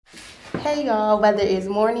Hey y'all, whether it's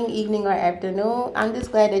morning, evening, or afternoon, I'm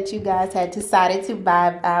just glad that you guys had decided to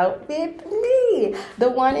vibe out with me, the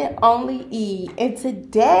one and only E. And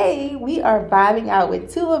today we are vibing out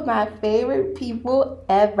with two of my favorite people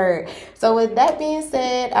ever. So, with that being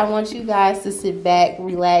said, I want you guys to sit back,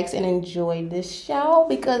 relax, and enjoy this show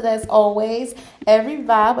because, as always, every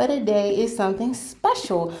vibe of the day is something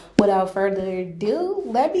special. Without further ado,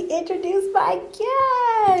 let me introduce my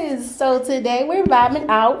guest. So, today we're vibing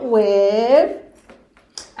out with.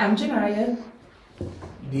 I'm Nya.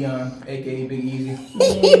 Dion, aka Big Easy.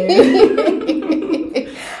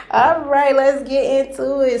 All right, let's get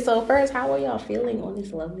into it. So first, how are y'all feeling on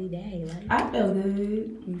this lovely day? I feel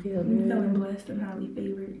good. You feel I'm good? feeling blessed and highly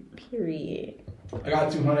favored. Period. I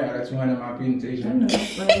got 200 in my I presentation. know,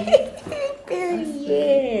 right?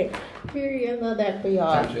 Period. Period. I love that for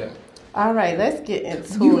y'all. Type shit. All right, let's get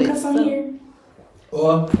into You it. can cuss on here?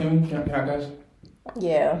 Or, can I guys?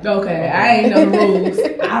 Yeah. Okay, I ain't know the rules.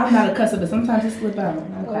 I'm not a cusser, but sometimes it slip out.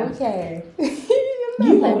 Okay.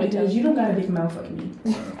 You hold it, because you don't got a big mouth like me.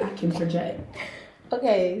 I can project.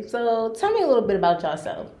 Okay, so tell me a little bit about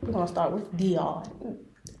yourself. We're gonna start with Dion.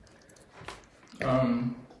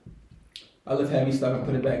 I lift heavy stuff and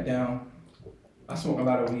put it back down. I smoke a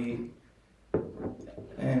lot of weed.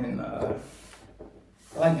 And I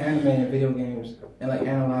like anime and video games and like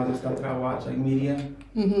analyze the stuff that I watch, like media.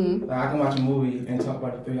 Mm-hmm. Like I can watch a movie and talk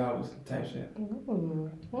about it for 3 hours type shit.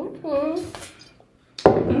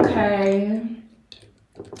 Okay.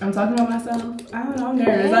 I'm talking about myself. I don't know, I'm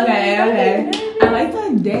nervous. Okay. I like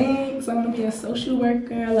to dance. I want to be a social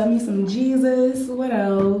worker. I love me some Jesus. What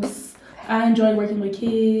else? I enjoy working with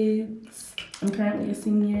kids. I'm currently a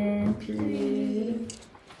senior, period.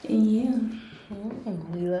 And yeah.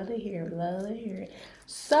 We love to hear it. Love to hear it.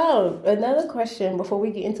 So, another question before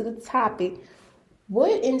we get into the topic.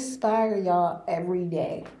 What inspires y'all every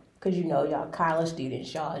day? Because you know, y'all college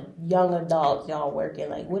students, y'all young adults, y'all working.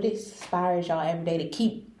 Like, what inspires y'all every day to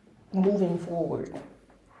keep moving forward?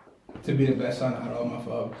 To be the best son out of all my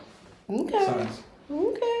father sons.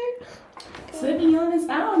 Okay. To be honest,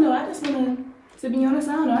 I don't know. I just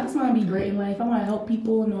want to be great in life. I want to help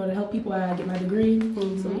people. In order to help people, I get my degree.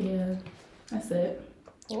 Mm-hmm. So yeah, that's it.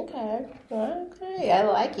 Okay. I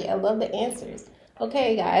like it. I love the answers.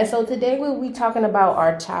 Okay, guys. So today we'll be talking about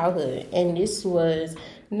our childhood, and this was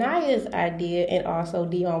Nya's idea, and also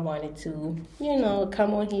Dion wanted to,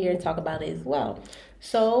 come on here and talk about it as well.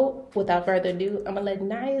 So, without further ado, I'm gonna let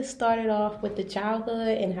Nya start it off with the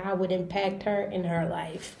childhood and how it would impact her in her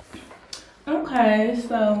life. Okay,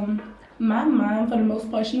 so my mom, for the most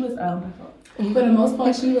part, she was For the most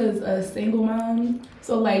part, she was a single mom.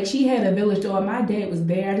 So, like, she had a village door. My dad was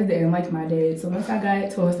there. I just didn't like my dad. So, once I got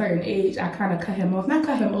to a certain age, I kind of cut him off. Not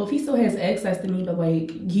cut him off. He still has access to me, but, like,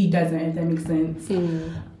 he doesn't, if that makes sense.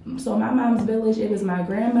 So, my mom's village, it was my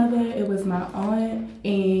grandmother, it was my aunt,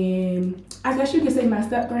 and I guess you could say my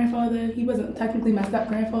step-grandfather. He wasn't technically my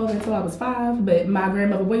step-grandfather until I was 5, but my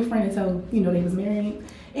grandmother boyfriend until, they was married.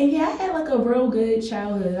 And yeah, I had like a real good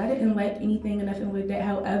childhood. I didn't lack anything or nothing like that.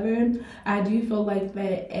 However, I do feel like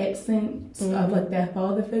that absence of like that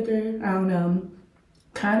father figure, I don't know,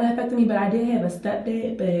 kind of affected me. But I did have a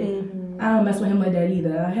stepdad, but I don't mess with him like that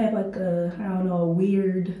either. I had like a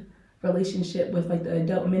weird relationship with like the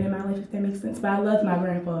adult men in my life, if that makes sense. But I loved my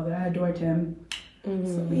grandfather. I adored him.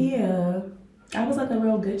 So yeah, I was like a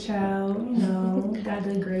real good child, got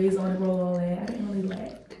good grades on the roll, all that. I didn't really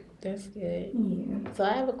lack. That's good. Yeah. So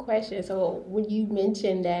I have a question. So when you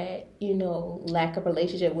mentioned that, lack of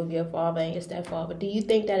relationship with your father and your stepfather, do you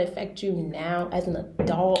think that affects you now as an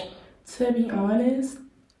adult? To be honest,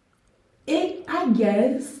 I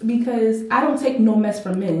guess, because I don't take no mess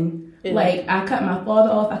from men. Yeah. Like, I cut my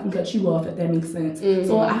father off, I can cut you off, if that makes sense.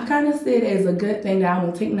 So I kind of see it as a good thing that I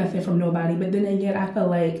won't take nothing from nobody. But then again, I feel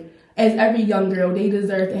like as every young girl, they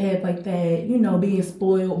deserve to have like that, being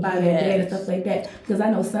spoiled by their dad and stuff like that. Because I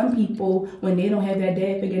know some people, when they don't have that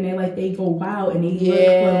dad figure in their life, they go wild and they look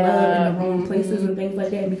for love in the wrong places and things like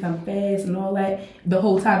that and become fast and all that. The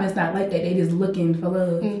whole time it's not like that. They just looking for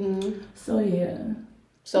love. So yeah.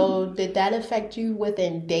 So did that affect you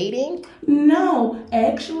within dating? No,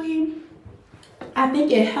 actually, I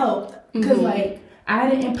think it helped. Because like, I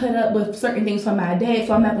didn't put up with certain things from my dad,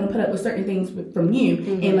 so I'm not going to put up with certain things from you.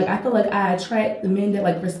 And, like, I feel like I attract the men that,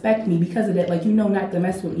 like, respect me because of that. Like, not to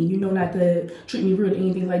mess with me. Not to treat me rude or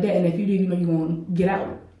anything like that. And if you do, you're going to get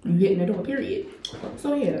out. You get in the door, period.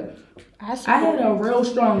 So, yeah. I had a real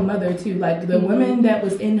strong mother, too. Like, the women that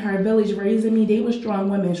was in her village raising me, they were strong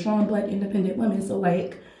women, strong, black, independent women. So,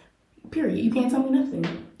 like, period. You can't tell me nothing.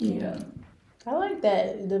 Yeah. I like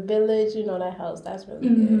that. The village, that house, that's really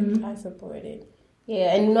good. I support it.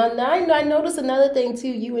 Yeah, and I noticed another thing too.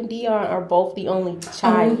 You and Dion are both the only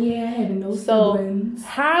child. Oh yeah, I had no siblings. So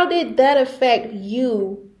how did that affect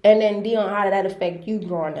you? And then Dion, how did that affect you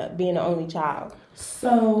growing up, being the only child?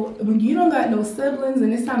 So when you don't got no siblings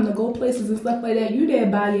and it's time to go places and stuff like that, you there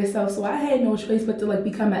by yourself. So I had no choice but to like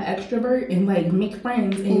become an extrovert and like make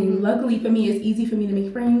friends. And luckily for me, it's easy for me to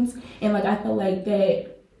make friends. And like I feel like that,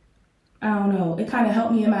 I don't know, it kind of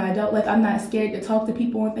helped me in my adult life. I'm not scared to talk to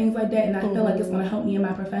people and things like that. And I feel like it's going to help me in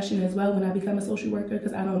my profession as well when I become a social worker,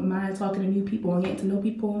 because I don't mind talking to new people and getting to know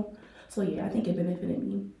people. So yeah, I think it benefited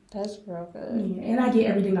me. That's real good. Yeah, and I get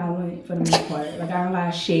everything I want for the most part. Like I don't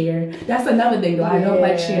like share. That's another thing though. I don't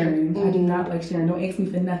like sharing. I do not like sharing. Don't ask me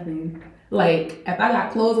for nothing. Like if I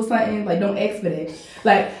got clothes or something, like don't ask for that.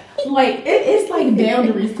 Like it's like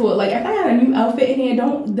boundaries to it. Like if I got a new outfit in here,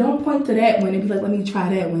 don't point to that one and be like, let me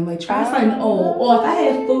try that one. Like try something old. Or if I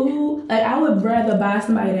have food, like I would rather buy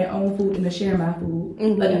somebody their own food than to share my food.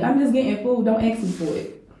 Like if I'm just getting food, don't ask me for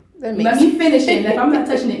it. Let me finish it. And if I'm not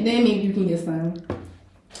touching it, then maybe you can get some.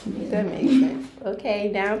 Yeah. That makes sense.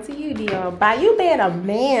 Okay, down to you, Dion. By you being a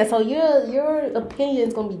man, so your opinion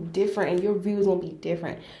is gonna be different and your views gonna be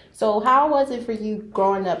different. So how was it for you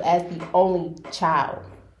growing up as the only child?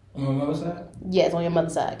 On my mother's side? Yes, on your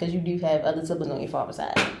mother's side, because you do have other siblings on your father's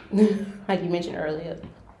side, like you mentioned earlier.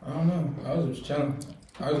 I don't know. I was just chilling.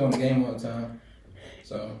 I was on the game all the time.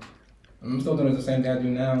 So I'm still doing the same thing I do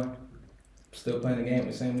now. Still playing the game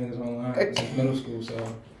with the same niggas online since middle school. So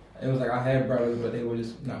it was like I had brothers, but they were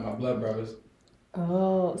just not my blood brothers.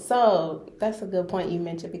 Oh, so that's a good point you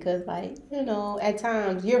mentioned, because like, you know, at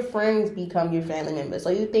times your friends become your family members. So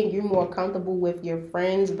you think you're more comfortable with your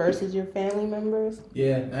friends versus your family members?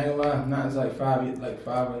 Yeah, I ain't gonna lie. Not it's like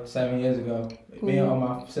 5 or 7 years ago. Me and all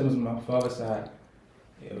my siblings on my father's side,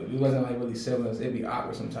 we wasn't like really siblings. It'd be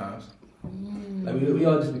awkward sometimes. Like we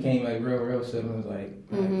all just became like real siblings like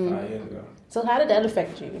 5 years ago. So how did that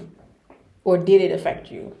affect you? Or did it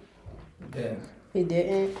affect you? Yeah. It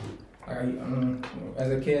didn't? As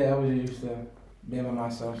a kid, I was used to being by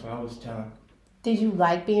myself, so I was chilling. Did you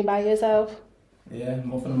like being by yourself? Yeah,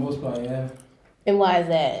 for the most part, yeah. And why is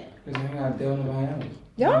that? Because I ain't got to deal with nobody else.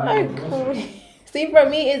 Y'all are crazy. See, for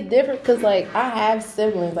me, it's different because, like, I have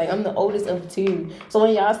siblings. Like, I'm the oldest of 2. So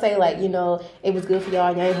when y'all say, like, you know, it was good for y'all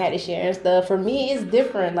and y'all ain't had to share and stuff, for me, it's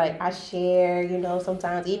different. Like, I share, you know,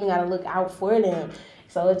 sometimes even got to look out for them.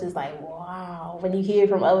 So it's just like, wow. When you hear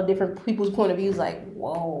from other different people's point of views, like,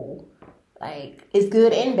 whoa. Like, it's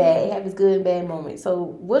good and bad. It has its good and bad moments. So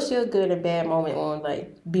what's your good and bad moment on,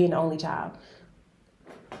 like, being the only child?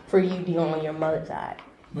 For you, Dion, on your mother's side.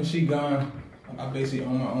 When she gone, I basically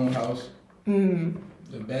own my own house.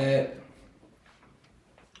 The bad.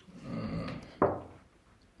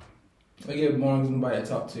 I get boring, there's nobody to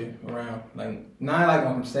talk to around. Like, not like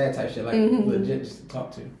on sad type shit, like legit just to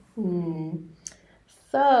talk to.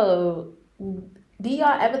 So, do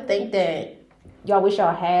y'all ever think that y'all wish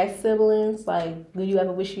y'all had siblings? Like, do you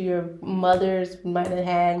ever wish your mothers might have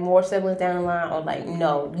had more siblings down the line? Or like,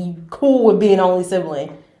 no, you cool with being only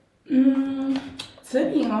sibling? To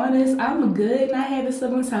be honest, I'm good not having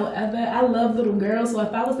siblings. However, I love little girls. So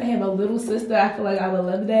if I was to have a little sister, I feel like I would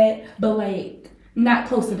love that. But like, not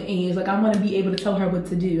close to the age. Like, I want to be able to tell her what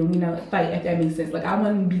to do. You know, fight, if that makes sense. Like, I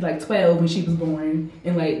want to be like 12 when she was born.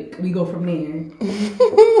 And like, we go from there.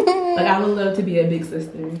 Like, I would love to be a big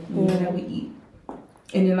sister. You know, that we eat.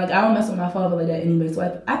 And then, like, I don't mess with my father like that anyway.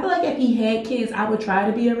 So I feel like if he had kids, I would try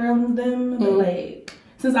to be around them. But like,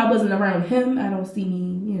 since I wasn't around him, I don't see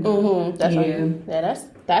me, you know. That's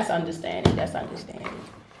understanding. That's understanding.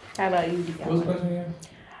 How about you, Dion? What was the question again?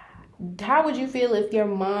 How would you feel if your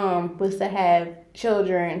mom was to have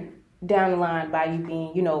children down the line by you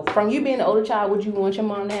being, you know, from you being the older child, would you want your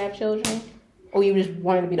mom to have children? Or you just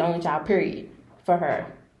wanted to be the only child, period, for her?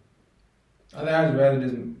 I think I'd rather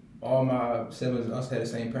just all my siblings, us had the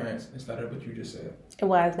same parents instead of what you just said. And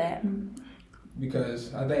why is that?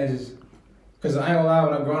 Because I think it's just, because I ain't gonna lie,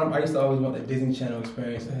 when I growing up, I used to always want the Disney Channel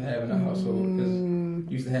experience to have in a household. Because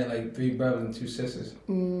I used to have like 3 brothers and 2 sisters.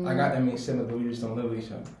 I got that many siblings, but we just don't live with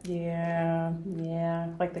each other. Yeah.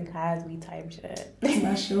 Like the Cosby type shit. That's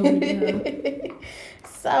my show. Yeah.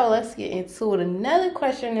 So let's get into it. Another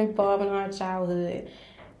question involving our childhood.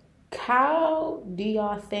 How do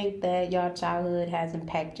y'all think that y'all childhood has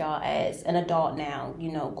impacted y'all as an adult now?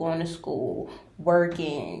 You know, going to school,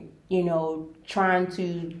 working, you know, trying to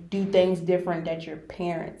do things different that your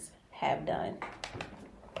parents have done.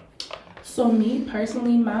 So me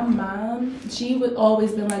personally, my mom, she would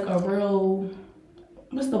always been like a real,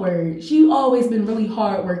 what's the word? She always been really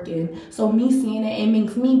hardworking. So me seeing it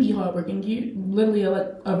makes me be hardworking. You literally are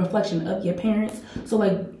like a reflection of your parents. So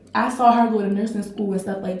like I saw her go to nursing school and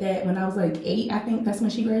stuff like that when I was like 8. I think that's when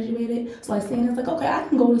she graduated. So like seeing it's like, okay, I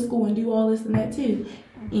can go to school and do all this and that too.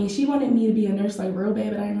 And she wanted me to be a nurse like real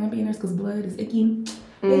bad, but I didn't want to be a nurse because blood is icky.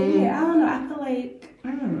 But yeah, I don't know. I feel like,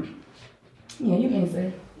 yeah, you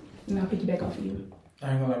answer. And I'll pick you back off of you.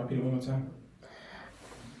 I ain't gonna repeat it one more time.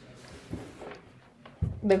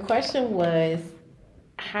 The question was,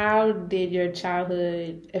 how did your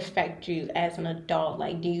childhood affect you as an adult?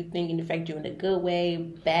 Like, do you think it affected you in a good way,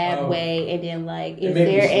 bad way? And then, like, is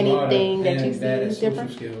there anything that you see is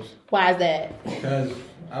different? Skills. Why is that? Because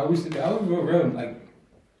I was real, like,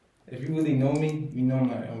 if you really know me, you know I'm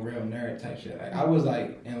like a real nerd type shit. Like, I was,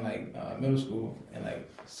 like, in, like, middle school, and, like,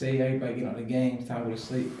 say everybody get on the games, time to go to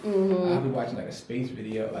sleep. I'll be watching, like, a space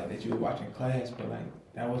video, like, that you would watch in class, but, like,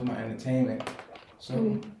 that was my entertainment.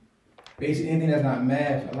 So, basically, anything that's not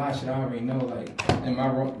math, a lot of shit I already know. Like, in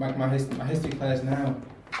my history class now,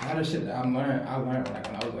 a lot of shit that I learned like,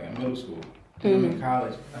 when I was, like, in middle school. And I'm in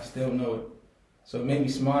college, I still know it. So, it made me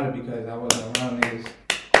smarter because I wasn't around niggas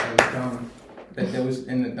that was dumb. That was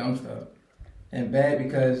in the dumb stuff. And bad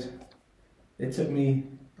because it took me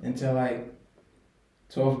until like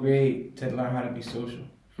 12th grade to learn how to be social.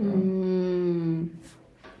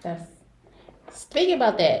 That's speaking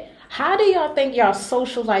about that. How do y'all think y'all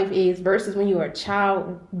social life is versus when you were a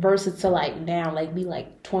child versus to like now, like be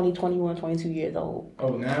like 20, 21, 22 years old?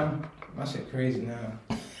 Oh, now? My shit crazy now.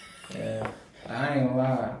 Yeah. I ain't gonna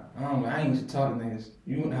lie. I ain't used to talk to niggas.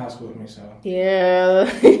 You went to high school with me, so. Yeah.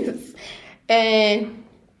 And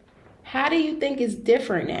how do you think it's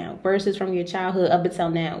different now versus from your childhood up until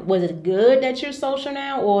now? Was it good that you're social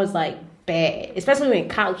now, or it's like bad? Especially when in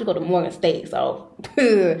college, you go to Morgan State, so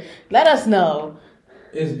let us know.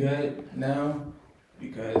 It's good now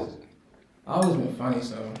because I always been funny,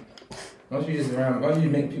 so once you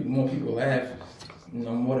make more people laugh, you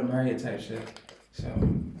know, more than Mario type shit. So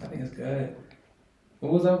I think it's good.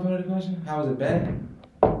 What was the other part of the question? How was it bad?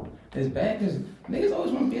 It's bad because niggas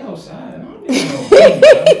always want to be outside. I don't be no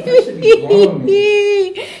that shit be blowing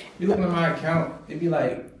me. You looking at my account, it be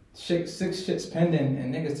like 6 shits pending,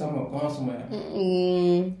 and niggas talking about going somewhere.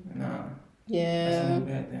 Nah. Yeah. That's not a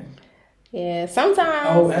bad thing. Yeah,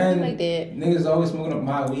 sometimes and like that. Niggas always smoking up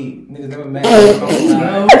my weed. Niggas never mad.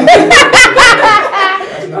 That's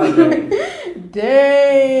not good.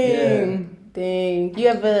 Dang. Yeah. Dang. You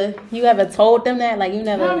ever told them that? Like you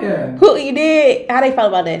never who you did? How they felt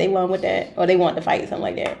about that? They won with that? Or they want to fight, something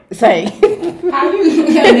like that. Say. How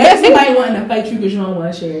you that's somebody wanting to fight you because you don't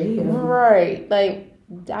want to share. Yeah. Right. Like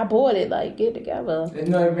I bought it, like get together.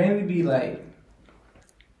 No, it mainly be like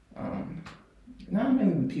not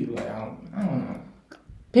mainly people like I don't know.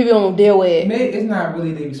 People don't deal with. Maybe it's not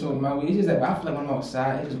really they be smoking my weed. It's just that I feel like when I'm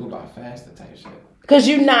outside, it just go by faster type shit. Cause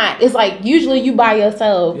you're not. It's like usually you by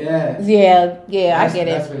yourself. Yeah. I get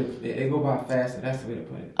it. That's what it go by faster. That's the way to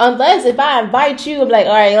put it. Unless if I invite you, I'm like,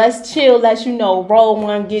 all right, let's chill, let you know, roll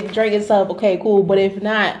one, get drinking stuff. Okay, cool. But if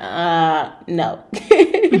not, no.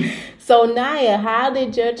 So Nya, how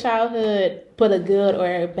did your childhood put a good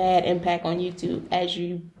or a bad impact on you two as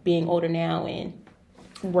you being older now and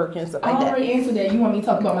working and stuff like that? I already answered that. You want me to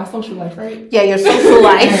talk about my social life, right? Yeah, your social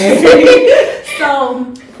life.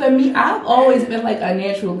 So for me, I've always been like a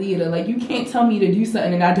natural leader. Like you can't tell me to do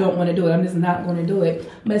something and I don't want to do it. I'm just not going to do it.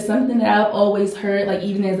 But something that I've always heard, like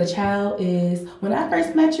even as a child, is when I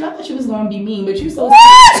first met you, I thought you was going to be mean, but you so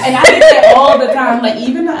sweet. And I did that all the time. Like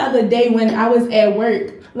even the other day when I was at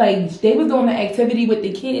work, like they was doing an activity with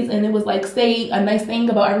the kids and it was like say a nice thing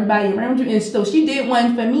about everybody around you, and so she did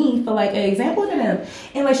one for me for like an example to them,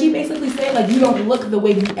 and like she basically said like you don't look the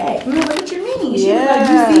way you act. And I was like, what you mean? She was like,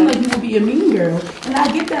 you seem like you would be a mean girl, and I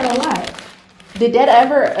get that a lot. Did that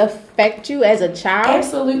ever affect you as a child?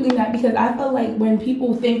 Absolutely not, because I feel like when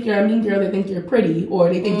people think you're a mean girl, they think you're pretty or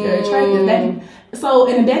they think you're attractive. So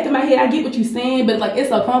in the back of my head, I get what you're saying, but like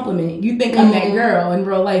it's a compliment. You think I'm that girl in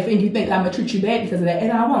real life, and you think I'm gonna treat you bad because of that,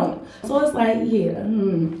 and I won't. So it's like,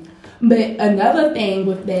 But another thing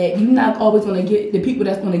with that, you're not always gonna get the people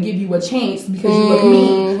that's gonna give you a chance because you look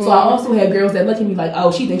mean. So I also have girls that look at me like,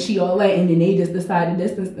 oh, she thinks she all that, and then they just decide to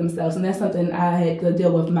distance themselves, and that's something I had to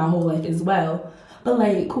deal with my whole life as well. But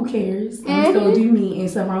like, who cares? I'm still do me and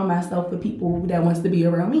surround myself with people that wants to be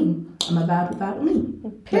around me. I'm a vibe with me.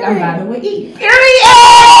 Like I'm vibing with E. Period.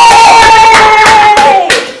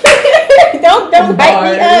 Don't hype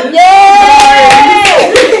me up,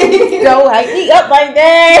 yay! Don't hype me up like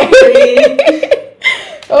that.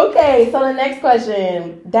 Okay, so the next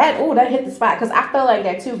question. That hit the spot because I felt like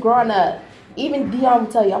that too. Growing up, even Dion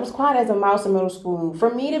will tell you, I was quiet as a mouse in middle school.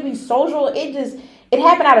 For me to be social, it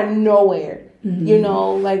happened out of nowhere. You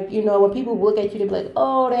know, like, you know, when people look at you, they be like,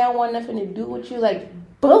 oh, they don't want nothing to do with you. Like,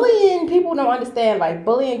 bullying, people don't understand. Like,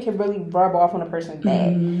 bullying can really rub off on a person's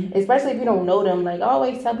back, especially if you don't know them. Like, I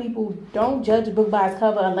always tell people, don't judge a book by its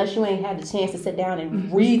cover unless you ain't had the chance to sit down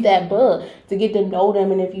and read that book to get to know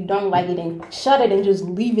them. And if you don't like it, then shut it and just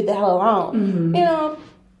leave it the hell alone. You know?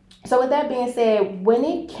 So with that being said, when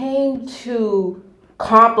it came to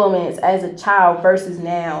compliments as a child versus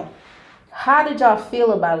now, how did y'all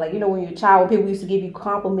feel about it? Like, you know, when you're a child, people used to give you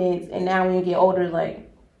compliments, and now when you get older, like,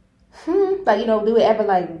 like, you know, do it ever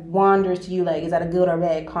like wanders to you, like, is that a good or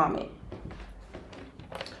bad comment?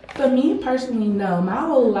 For me personally, no. My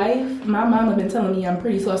whole life, my mom has been telling me I'm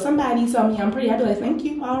pretty. So if somebody tell me I'm pretty, I'd be like, thank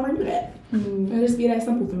you, I already knew that. It just be that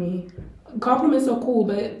simple for me. Compliments are cool,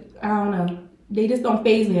 but I don't know. They just don't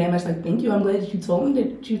faze me that much. Like, thank you, I'm glad that you told me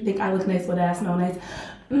that you think I look nice or that I smell nice.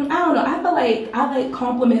 I don't know. I feel like I like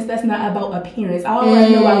compliments that's not about appearance. I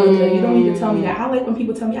already know I look good. You don't need to tell me that. I like when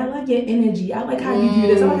people tell me, I like your energy. I like how you do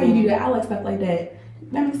this. I like how you do that. I like stuff like that.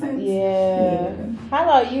 That makes sense? Yeah. How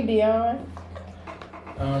about you, Dion?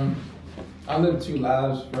 I lived 2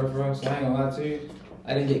 lives, bro, so I ain't gonna lie to you.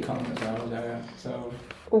 I didn't get compliments when I was younger, so.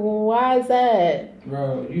 Why is that?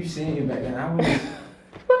 Bro, you seen me back then. I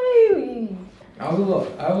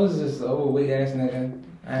was just an overweight ass nigga.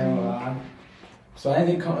 I ain't gonna lie. So I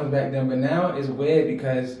didn't get compliments back then, but now it's weird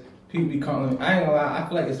because people be complimenting. I ain't gonna lie, I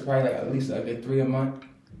feel like it's probably like at least like a 3 a month.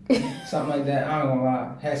 Something like that. I ain't gonna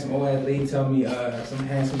lie. Had some old ass lady tell me some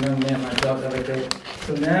handsome young man my job the other day.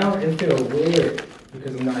 So now it feels weird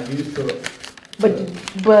because I'm not used to it. But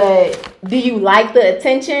do you like the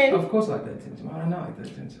attention? Of course I like the attention. Why do I not like the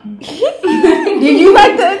attention? Do you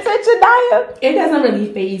like the attention, Nya? It doesn't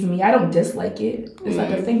really faze me. I don't dislike it. It's like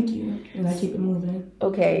a thank you, and I keep it moving.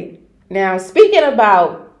 Okay. Now, speaking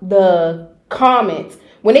about the comments,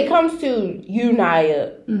 when it comes to you,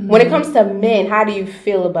 Nya, when it comes to men, how do you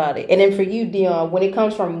feel about it? And then for you, Dion, when it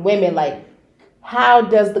comes from women, like, how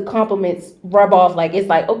does the compliments rub off? Like, it's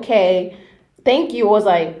like, okay, thank you, or it's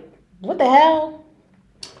like, what the hell?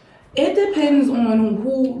 It depends on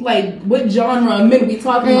who, like, what genre of men we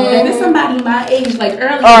talking about. If it's somebody my age, like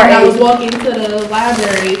earlier when I was walking to the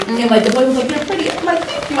library and like the boy was like, "You're pretty," I'm like,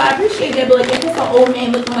 "Thank you, I appreciate that." But like, if it's an old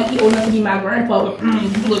man looking like he old enough to be my grandfather, you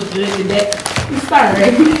look good and that. I'm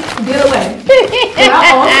sorry, get away. And I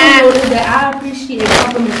also noticed that I appreciate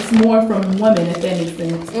compliments more from women, if that makes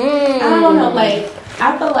sense. I don't know, like.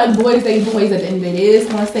 I feel like boys at the end of the day just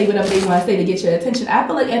want to say whatever they want to say to get your attention. I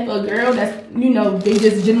feel like if a girl that's, you know, they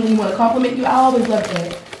just genuinely want to compliment you, I always love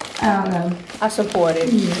that. I don't know. I support it.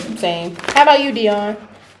 Same. How about you, Dion?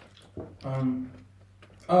 From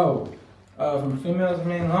females,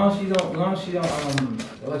 man, as long as she don't,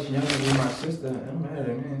 like she younger than my sister, it don't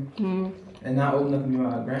matter, man. And not old enough to be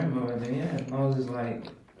my grandmother, then yeah, as long as it's like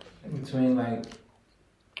in between like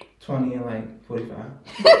 20 and like 45.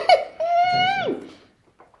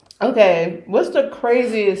 Okay, what's the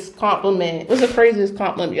craziest compliment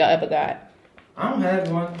y'all ever got? I don't have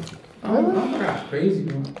one. I don't got crazy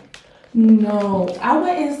one. No, I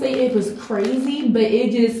wouldn't say it was crazy, but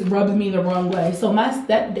it just rubbed me the wrong way. So my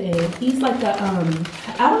stepdad, he's like a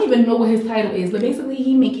I don't even know what his title is, but basically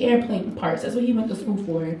he make airplane parts. That's what he went to school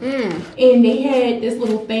for. And they had this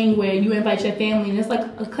little thing where you invite your family, and it's like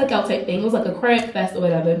a cookout type thing. It was like a crab fest or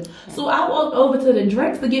whatever. So I walked over to the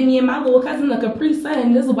drinks to get me and my little cousin a Capri Sun,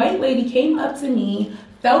 and this white lady came up to me,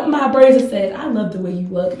 felt my braids and said, "I love the way you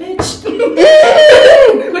look, bitch."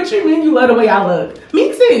 What you mean you love the way I look?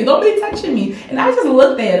 Me too. Don't be touching me. And I just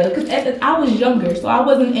looked at her because I was younger, so I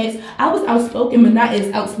was outspoken, but not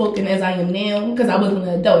as outspoken as I am now because I wasn't an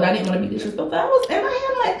adult. I didn't want to be disrespectful. I was in my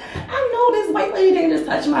head like, I know this white lady didn't just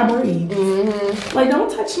touch my braids. Like, don't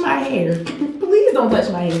touch my hair. Please don't touch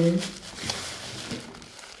my hair.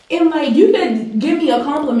 And, like, you could give me a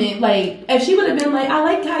compliment. Like, if she would have been like, "I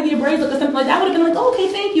like how your braids look," or something like that, I would have been like, "Oh, okay,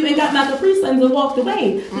 thank you," and got my Capri Suns and walked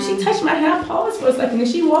away. But she touched my hair, I paused for a second, and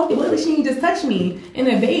she walked away. Like, she didn't just touch me and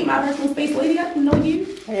invade my personal space. Lady, I didn't know you.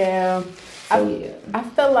 Yeah. I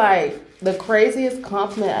feel like the craziest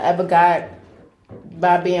compliment I ever got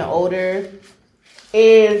by being older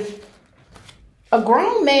is a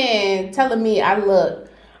grown man telling me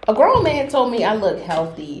a grown man told me I look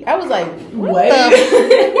healthy. I was like, what? And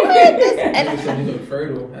you look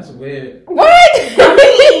fertile. That's weird. What?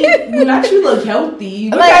 I mean, not you look healthy.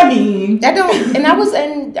 What like, I mean? I don't.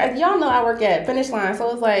 And y'all know I work at Finish Line, so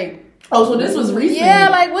it's like. Oh, so this was recent. Yeah,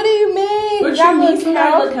 like, what do you mean? What y'all you mean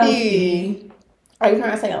look healthy? Are you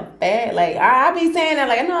trying to say I'm fat? Like, I be saying that,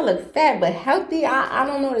 like, I know I look fat, but healthy, I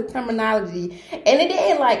don't know the terminology. And it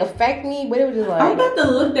didn't, like, affect me, but it was just like... I'm about to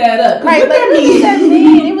look that up. Like, what does that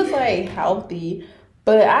mean? It was, like, healthy.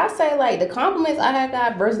 But I say, like, the compliments I had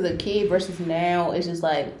got versus a kid versus now, it's just,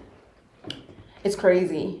 like... It's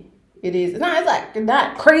crazy. It is. It's like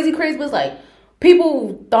not crazy, but it's like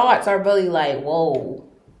people thoughts are really like, whoa.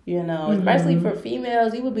 You know, especially for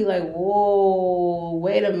females, you would be like, whoa,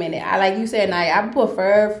 wait a minute. Like you said, I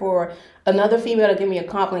prefer for another female to give me a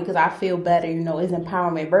compliment because I feel better, you know, it's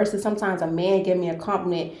empowerment. Versus sometimes a man give me a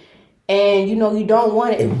compliment and, you know, you don't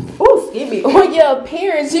want it, ooh, excuse me, on your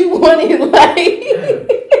appearance, you want it like...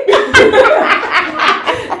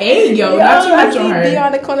 Hey, yo, not too much on her.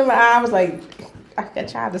 Dion, the corner of my eye, I was like, I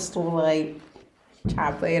tried to still like...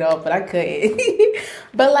 try to play it off, but I couldn't.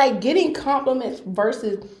 But like getting compliments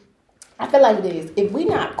versus, I feel like this. If we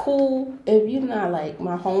not cool, if you not like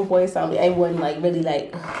my homeboy or something, it wasn't like really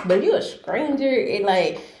like. But if you a stranger, it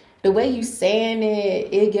like the way you saying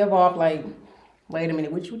it give off like, wait a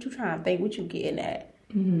minute, what you trying to think? What you getting at?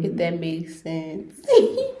 If that makes sense.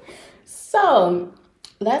 So.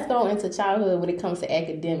 Let's go into childhood when it comes to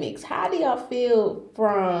academics. How do y'all feel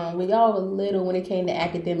from when y'all were little when it came to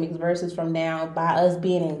academics versus from now by us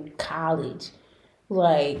being in college?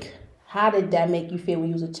 Like, how did that make you feel when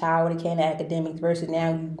you was a child when it came to academics versus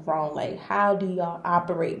now you grown? Like, how do y'all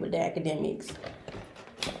operate with the academics?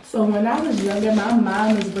 So when I was younger, my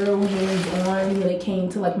mom was real hands-on when it came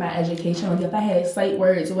to like my education. Like if I had sight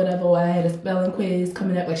words or whatever, or I had a spelling quiz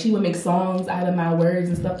coming up, like she would make songs out of my words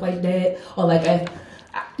and stuff like that. Or like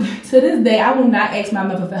to this day, I will not ask my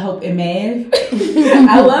mother for help in math.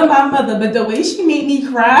 I love my mother, but the way she made me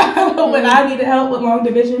cry when I needed help with long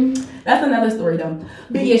division, that's another story though.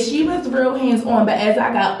 But yeah, she was real hands-on, but as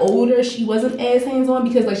I got older, she wasn't as hands-on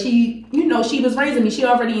because like she, you know, she was raising me. She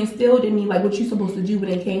already instilled in me like what you're supposed to do when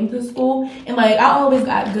it came to school. And like I always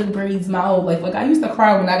got good grades my whole life. Like I used to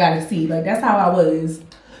cry when I got a C. Like that's how I was.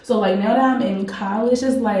 So like now that I'm in college,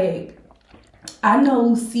 it's like I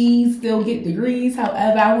know C's still get degrees.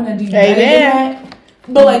 However, I want to do better than that.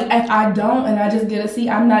 But like if I don't and I just get a C,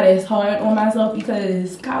 I'm not as hard on myself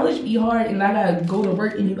because college be hard and I gotta go to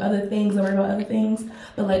work and do other things and work on other things.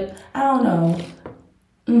 But like I don't know.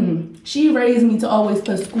 She raised me to always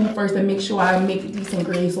put school first and make sure I make a decent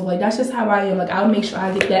grade. So like that's just how I am. Like I'll make sure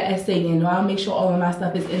I get that essay in, or I'll make sure all of my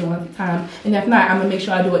stuff is in on time. And if not, I'm gonna make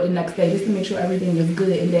sure I do it the next day just to make sure everything is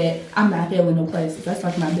good and that I'm not failing no classes. That's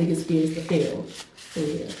like my biggest fear is to fail. So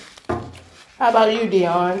yeah. How about you,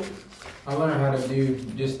 Dion? I learned how to do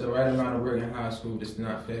just the right amount of work in high school just to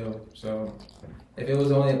not fail. So if it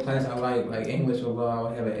was only a class I like English or law, I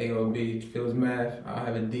would have an A or B. If it was math, I'll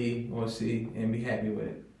have a D or a C and be happy with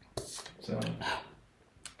it. So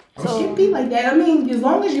it should be like that. I mean, as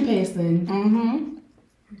long as you're passing.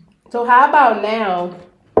 So how about now,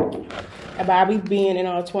 about we being in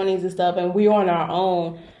our 20s and stuff and we're on our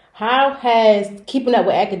own, how has keeping up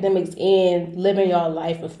with academics and living your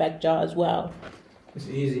life affect y'all as well? It's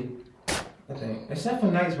easy, I think. Except for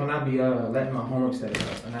nights when I be letting my homework stay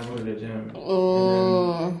up and I go to the gym.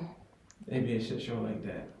 And then it be a shit show like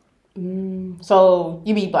that. So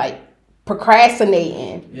you be like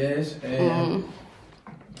procrastinating. Yes, and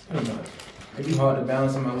pretty much. It be hard to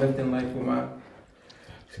balance in my lifting life with my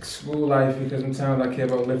school life because sometimes I care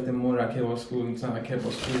about lifting more than I care about school. Sometimes I care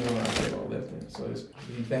about school more than I care about lifting. So it's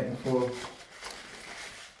back and forth.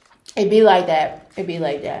 It be like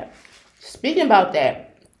that. Speaking about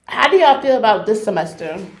that, how do y'all feel about this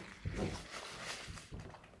semester?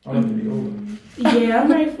 I want it to be over. Yeah, I'm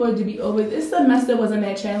ready for it to be over. This semester wasn't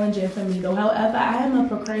that challenging for me though. However, I am a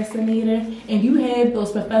procrastinator, and you have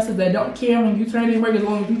those professors that don't care when you turn in work as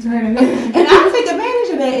long as you turn it in. And I take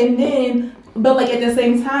advantage of that, and then. But like at the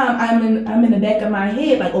same time, I'm in the back of my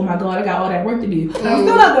head like, oh my god, I got all that work to do. And I'm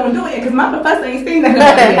still not gonna do it because my professor ain't saying that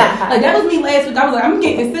about it. Like that was me last week. I was like, I'm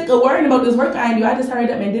getting sick of worrying about this work I ain't do. I just hurried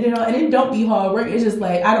up and did it all, and it don't be hard work. It's just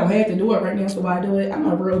like I don't have to do it right now, so why do it? I'm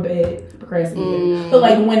a real bad procrastinator. But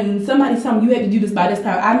like when somebody tells me you have to do this by this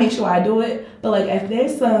time, I make sure I do it. But like if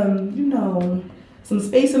there's some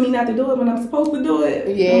space for me not to do it when I'm supposed to do it,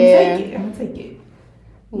 I'm gonna take it.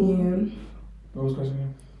 Yeah. What was the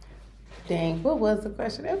question? Dang, what was the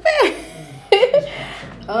question?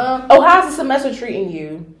 How's the semester treating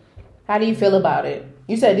you? How do you feel about it?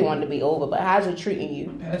 You said you wanted to be over, but how's it treating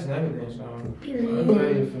you? Passing everything, so I'm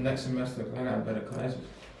ready for next semester because I got better classes.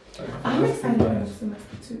 Like I'm excited for next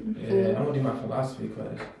semester too. Yeah, I'm gonna do my philosophy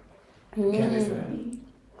class. Can't wait for that.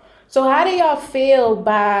 So how do y'all feel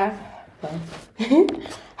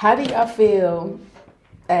how do y'all feel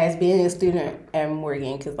as being a student at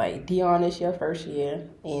Morgan? Because like Dion, is your first year,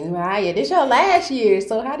 and Nya, this your last year.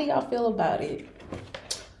 So how do y'all feel about it?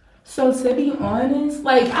 So to be honest,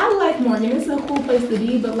 like I like Morgan. It's a cool place to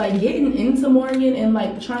be, but like getting into Morgan and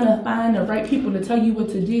like trying to find the right people to tell you what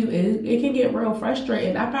to do, it can get real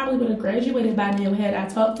frustrating. I probably would have graduated by now had I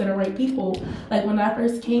talked to the right people. Like when I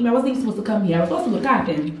first came, I wasn't even supposed to come here. I was supposed to go to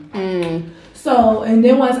Compton. So, and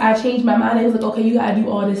then once I changed my mind, it was like, okay, you gotta do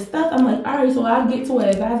all this stuff. I'm like, all right, so I'll get to an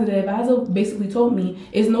advisor. The advisor basically told me,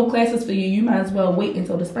 it's no classes for you. You might as well wait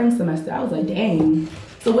until the spring semester. I was like, dang.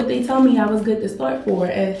 So what they told me I was good to start for,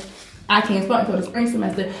 if I can't start until the spring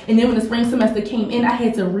semester. And then when the spring semester came in, I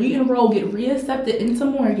had to re-enroll, get reaccepted into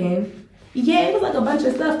Morgan. Yeah, it was like a bunch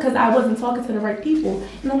of stuff because I wasn't talking to the right people.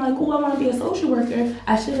 And I'm like, oh, I want to be a social worker.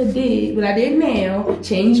 I should have did what I did now,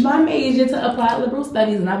 changed my major to applied liberal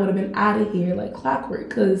studies, and I would have been out of here like clockwork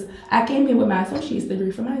because I came here with my associate's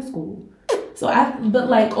degree from high school. So but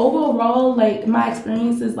like overall, like my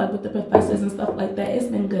experiences like with the professors and stuff like that, it's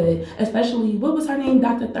been good. Especially, what was her name?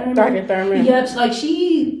 Dr. Thurman? Dr. Thurman. Yep, like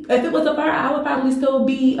if it was a fire, I would probably still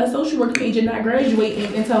be a social work major, not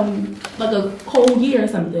graduating until like a whole year or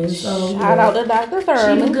something. So shout out to Dr.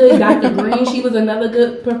 Thurman. She was good. Dr. Green, she was another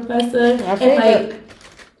good professor. And like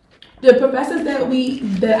the professors that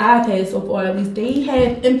I've had so far, at least they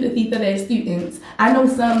have empathy for their students. I know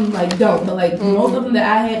some like don't, but like most of them that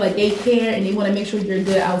I have, like they care and they want to make sure you're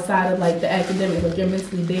good outside of like the academics, like you're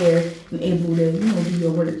mentally there and able to do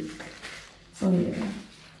your work. So yeah,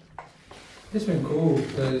 it's been cool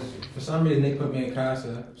because for some reason they put me in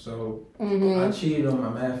CASA, so I cheated on my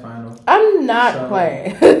math final. I'm not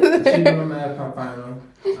playing. I cheated on my math final.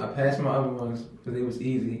 I passed my other ones because it was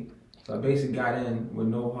easy. So I basically got in with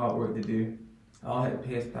no hard work to do. I all had to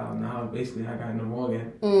pay $1,000. Basically, I got into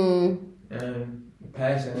Morgan. And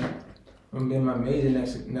passing, I'm getting my major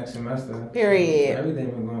next semester. Period. So everything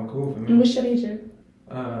been going cool for me. What's your major?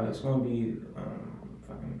 It's going to be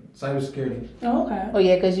fucking cybersecurity. Oh, okay. Oh,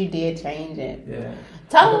 yeah, because you did change it. Yeah.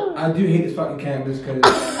 I do hate this fucking campus because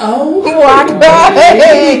oh my god,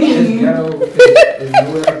 it's ghetto. It's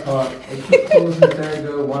nowhere to park. They keep closing the third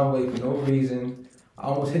door one way for no reason. I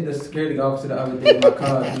almost hit the security officer the other day in my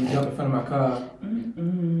car. He jumped in front of my car.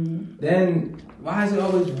 Then, why is it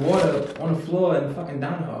always water on the floor in the fucking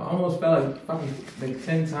down hall? I almost felt like fucking like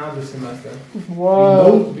 10 times this semester.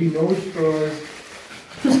 Whoa. Be no straws.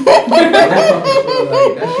 That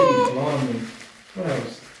shit be blowing me. What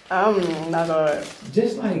else? Not gonna.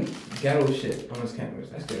 Just like ghetto shit on this campus.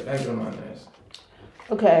 That's good. That's good on my nerves.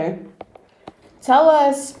 Okay. Tell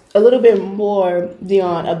us a little bit more,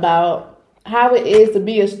 Dion, about how it is to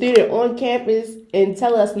be a student on campus, and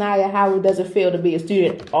tell us, Nya, how it does it feel to be a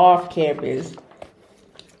student off campus.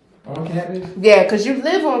 On campus? Yeah, because you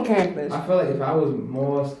live on campus. I feel like if I was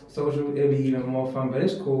more social, it'd be even more fun. But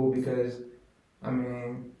it's cool because, I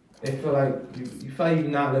mean, it feel like you feel like you're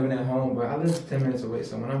not living at home. But I live 10 minutes away,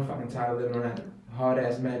 so when I'm fucking tired of living on that hard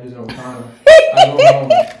ass mattress in O'Connor, I go home.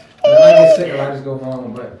 When I get sick, I just go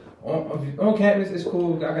home. But on campus, it's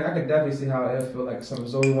cool. I could definitely see how it feel like some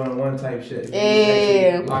Zoe 101 type shit.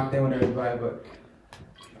 Yeah. Locked in with everybody, but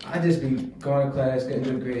I just be going to class, getting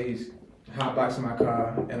good grades, hotboxing my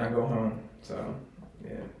car, and I go home. So,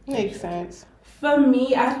 yeah. Makes sense. For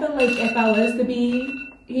me, I feel like if I was to be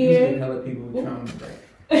here, you hella people trying to like.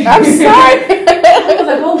 I'm sorry. I was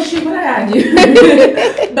like, oh shit, what I gotta do?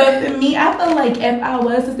 But for me, I feel like if I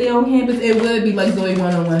was to stay on campus, it would be like Zoe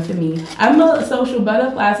 101 for me. I'm a social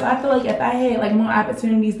butterfly, so I feel like if I had like more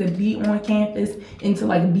opportunities to be on campus and to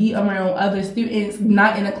like be around other students,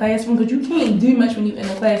 not in a classroom, because you can't do much when you're in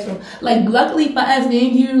a classroom. Like luckily for us, me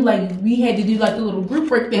and you, like we had to do like the little group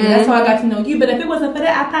work thing, and that's how I got to know you. But if it wasn't for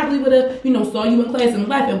that, I probably would have, saw you in class and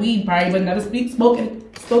left, and we probably would never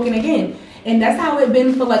spoken again. And that's how it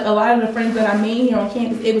been for like a lot of the friends that I made here on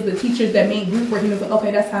campus. It was the teachers that made group work, and it was like, okay,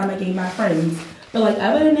 that's how I gained my friends. But like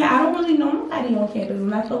other than that, I don't really know nobody on campus,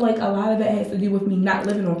 and I feel like a lot of it has to do with me not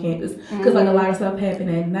living on campus, because like a lot of stuff happened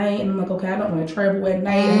at night, and I'm like, okay, I don't want to travel at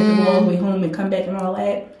night and have to go all the way home and come back and all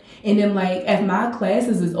that. And then like if my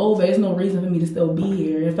classes is over, there's no reason for me to still be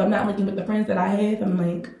here. If I'm not linking with the friends that I have, I'm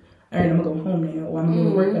like, all right, I'm gonna go home now, or I'm gonna go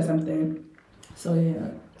to work or something. So yeah.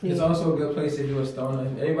 It's also a good place if you're a stoner.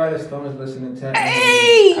 Everybody that's stoners listening to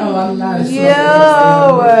Hey! Oh, I'm not a stoner.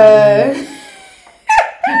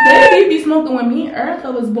 They be smoking when me and Erica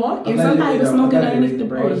was walking. Somebody was smoking underneath the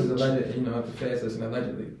bridge. This is alleged, the fast listen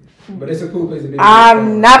allegedly. But it's a cool place to be.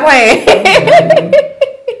 I'm not playing.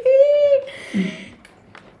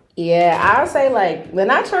 Yeah, I'll say like when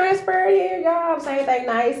I transferred here, y'all, same thing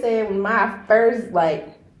Nya said. When my first I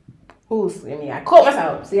caught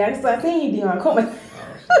myself. See, I seen you, Dion. I caught myself.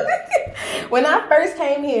 When I first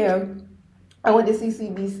came here, I went to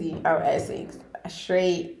CCBC or Essex. I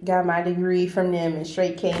straight got my degree from them and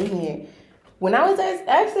straight came here. When I was at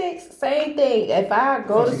Essex, same thing. If I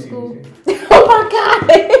go to Fuck school, CCBC. oh my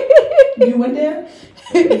god, You went there?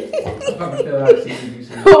 I fucking fell out of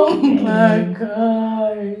CCBC. oh my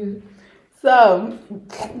god. So,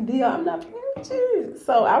 Dion, I'm not playing with you.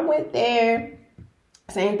 So I went there.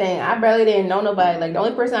 Same thing. I barely didn't know nobody. Like the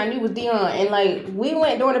only person I knew was Dion, and like we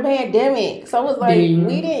went during the pandemic, so it was like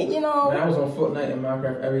we didn't, you know. Man, I was on Fortnite and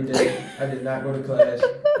Minecraft every day. I did not go to class.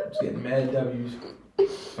 I was getting mad W's.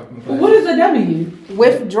 Fucking class. What is a W?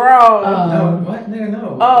 Withdrawal. No, what? Nigga,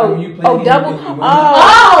 no. Oh, Like, when you play oh, games, double. you win.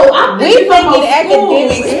 Oh, I'm we thinking thinking about school.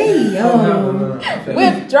 academics. Hey, No. I feel you.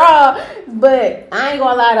 Withdrawal. But I ain't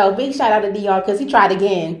gonna lie though. Big shout out to Dion because he tried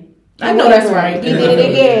again. I know that's right. He did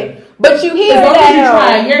it again. But you hear As long as you that?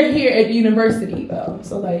 try, you're here at the university though,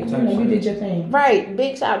 so like you did your thing. Right.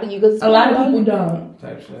 Big shout out to you because A lot of people don't.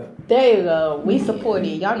 Type shit. There you go. We support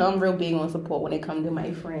it. Y'all know I'm real big on support when it comes to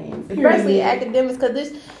my friends, especially academics,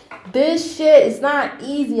 because this shit is not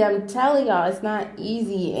easy. I'm telling y'all, it's not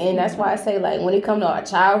easy, and that's why I say like when it comes to our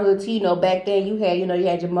childhood, too, you know, back then you had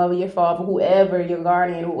your mother, your father, whoever, your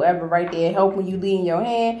guardian, whoever, right there helping you, leading your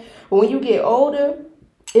hand. But when you get older,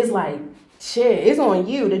 it's like shit. It's on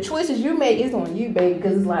you. The choices you make is on you, baby,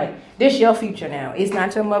 because it's like this your future now. It's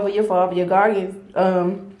not your mother, your father, your guardian's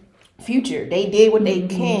future. They did what they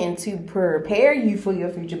can to prepare you for your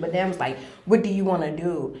future, but then it's like, what do you want to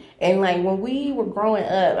do? And like when we were growing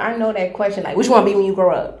up, I know that question, like, which one be when you grow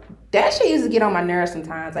up? That shit used to get on my nerves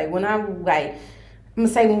sometimes. Like when I'm gonna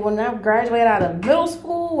say when I graduated out of middle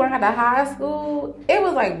school, when I got to high school, it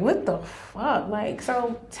was like, what the fuck? Like,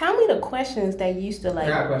 so tell me the questions that used to like. I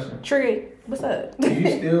got a question. Trigger. What's up? Do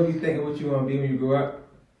you still be thinking what you want to be when you grow up?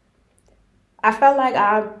 I felt like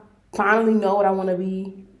I finally know what I want to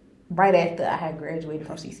be right after I had graduated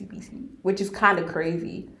from CCBC, which is kind of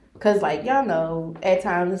crazy. Because, like, y'all know, at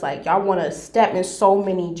times it's like y'all want to step in so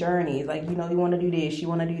many journeys. Like, you know, you want to do this, you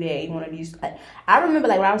want to do that, you want to do... Like, I remember,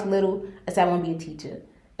 like, when I was little, I said I want to be a teacher.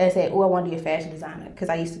 And I said, oh, I want to be a fashion designer because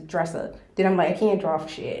I used to dress up. Then I'm like, I can't draw for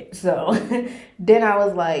shit. So then I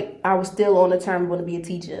was like, I was still on the term, want to be a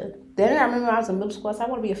teacher. Then I remember I was in middle school, I said, I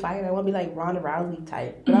want to be a fighter. I want to be like Ronda Rousey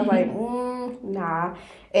type. But I was like, nah.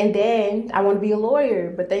 And then I want to be a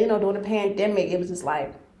lawyer. But then, you know, during the pandemic, it was just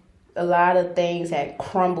like a lot of things had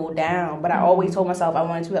crumbled down. But I always told myself I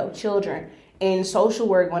wanted to help children. In social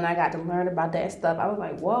work, when I got to learn about that stuff, I was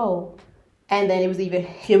like, whoa. And then it was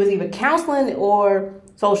either counseling or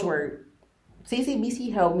social work.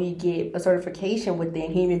 CCBC helped me get a certification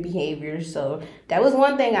within human behavior. So that was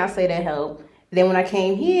one thing I say that helped. Then when I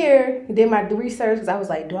came here, did my research, because I was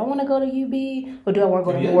like, do I want to go to UB or do I want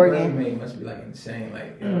to go to Morgan? Your resume must be like insane.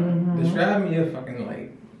 Like, describe me your fucking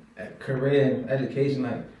like career and education.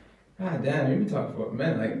 Like, god damn, you be talking for a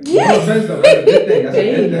minute. Like, no offense though, that's a good thing. That's a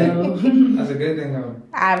good thing. That's a good thing though.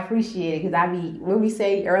 I appreciate it because when we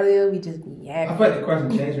say earlier, we just be yapping. I feel like the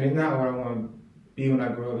question changed me. It's not what I want to be when I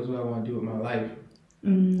grow up. It's what I want to do with my life.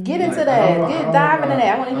 Get into that. Dive into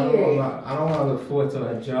that. I want to hear it. I don't want to look forward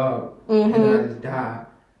to a job and I just die.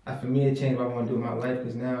 For me, it changed what I want to do with my life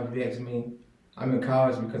because now, if you ask me, I'm in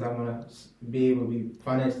college because I want to be able to be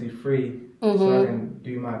financially free so I can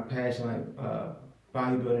do my passion like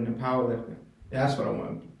bodybuilding and powerlifting. That's what I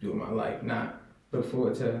want to do with my life, not look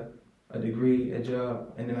forward to a degree, a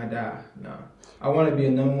job, and then I die. No. I want to be a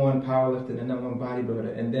 #1 powerlifter and a #1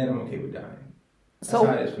 bodybuilder, and then I'm okay with dying. That's how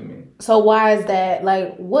it is for me. So why is that?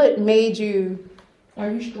 Like, what made you...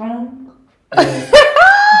 Are you strong? Current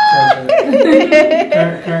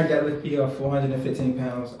deadlift PR 415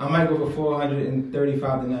 pounds. I might go for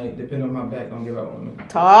 435 tonight, depending on my back. Don't give up on me.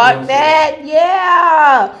 Talk that,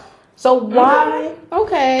 yeah. So why?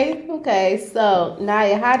 Okay. So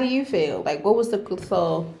Nya, how do you feel? Like, what was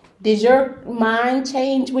did your mind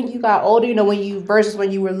change when you got older? You know, versus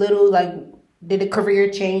when you were little. Like, did the career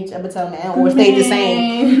change up until now, or stayed the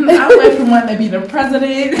same? I went from wanting to be the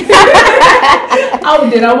president.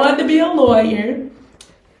 I wanted to be a lawyer.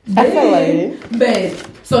 I feel like it. But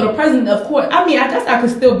so the president, of course. I mean, I guess I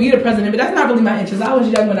could still be the president, but that's not really my interest. I was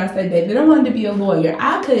young when I said that. Then I wanted to be a lawyer.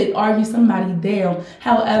 I could argue somebody down.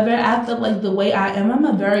 However, I feel like the way I am, I'm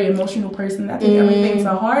a very emotional person. I think everything's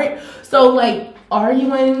a heart. So like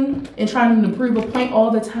arguing and trying to prove a point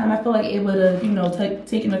all the time, I feel like it would have,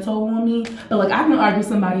 taken a toll on me. But like I can argue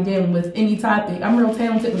somebody down with any topic. I'm real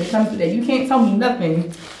talented when it comes to that. You can't tell me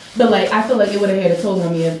nothing. But like I feel like it would have had a toll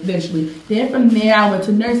on me eventually. Then from there I went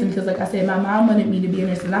to nursing because like I said, my mom wanted me to be a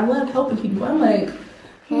nurse and I love helping people. I'm like,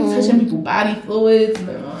 touching people's body fluids.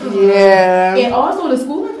 Yeah. And also, the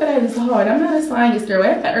schooling for that is hard. I'm not a science girl.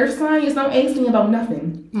 After earth science, don't ask me about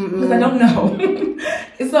nothing. Because I don't know.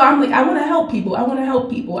 And so I'm like, I want to help people.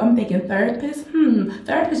 I'm thinking therapist.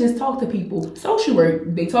 Therapists just talk to people. Social work,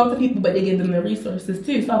 they talk to people, but they give them the resources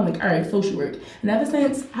too. So I'm like, all right, social work. And ever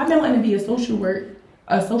since, I've been wanting to be a social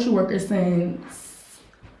worker since,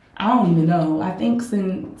 I don't even know. I think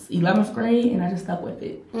since 11th grade, and I just stuck with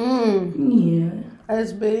it. Yeah.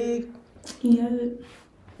 That's big. Yeah.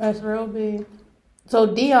 That's real big. So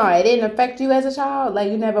Dion, it didn't affect you as a child? Like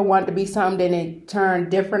you never wanted to be something and it turned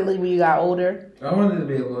differently when you got older? I wanted to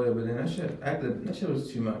be a lawyer, but then that shit was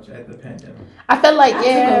too much after the pandemic. I felt like, I took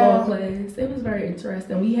a law class. It was very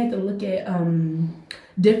interesting. We had to look at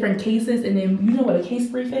different cases, and then you know what a case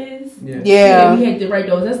brief is? Yeah. We had to write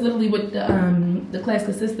those. That's literally what the class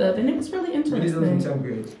consists of, and it was really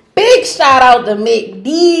interesting. Big shout out to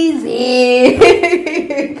McDeezy.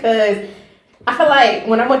 Because I feel like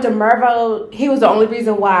when I went to Mervo, he was the only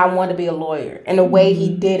reason why I wanted to be a lawyer and the way he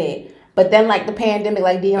did it. But then, like the pandemic,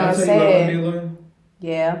 like Dion said. You want to be a lawyer?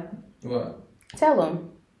 Yeah. What? Tell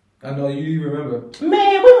him. I know you remember.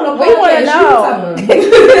 Man, we want to know.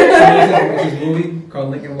 There's this movie called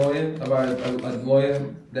Lincoln Lawyer about a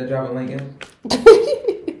lawyer that drives a Lincoln.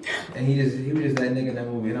 And he was just that nigga in that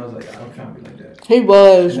movie, and I was like, I'm trying to be like that. He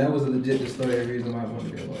was. And that was a legit story of the reason why I wanted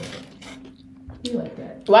to be a lawyer. You like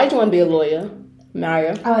that? Why'd you want to be a lawyer,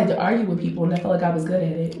 Maya? I like to argue with people, and I felt like I was good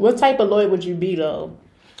at it. What type of lawyer would you be, though?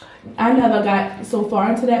 I never got so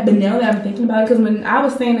far into that, but now that I'm thinking about it, because when I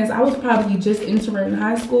was saying this, I was probably just entering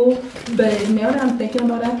high school, but now that I'm thinking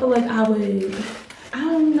about it, I feel like I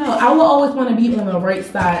don't know, I would always want to be on the right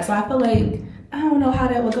side, so I feel like, I don't know how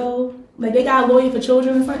that would go. Like, they got a lawyer for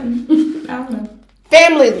children or something. I don't know.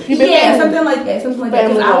 Family. Yeah, something like that. Because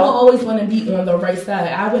I will always want to be on the right side.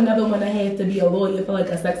 I would never want to have to be a lawyer for like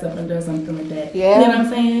a sex offender or something like that. Yeah. You know what I'm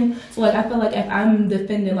saying? So like, I feel like if I'm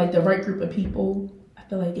defending like the right group of people, I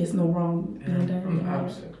feel like it's no wrong being done. I'm the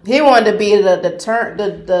opposite. He wanted to be the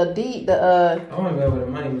I want to be able to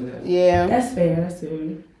money with that. Yeah. That's fair.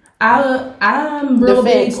 I'm real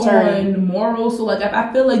big on morals, so like if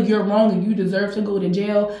I feel like you're wrong and you deserve to go to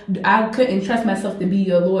jail, I couldn't trust myself to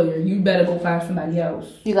be a lawyer. You better go find somebody else.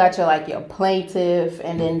 You got your plaintiff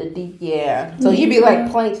and then so you be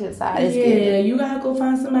like plaintiff side. Good. You gotta go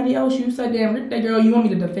find somebody else. You sat there and ripped that girl. You want me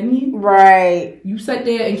to defend you? Right. You sat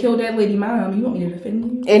there and killed that lady mom. You want me to defend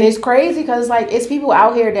you? And it's crazy because like it's people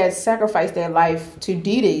out here that sacrifice their life to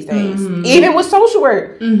do these things, even with social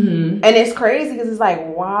work. And it's crazy because it's like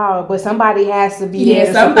wow, but somebody has to be there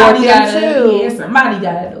to support them too. Yeah, somebody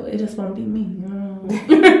gotta do it. It just won't be me.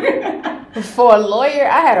 For a lawyer,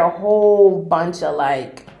 I had a whole bunch of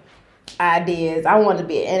like ideas. I wanted to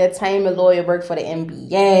be an entertainment lawyer, work for the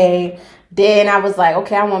NBA. Then I was like,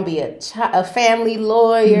 okay, I want to be a family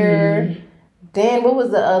lawyer. Then what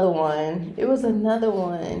was the other one? It was another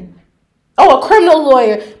one. Oh, a criminal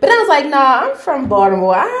lawyer. But I was like, nah, I'm from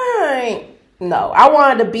Baltimore. I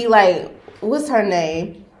wanted to be like, what's her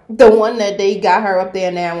name? The one that they got her up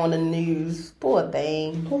there now on the news. Poor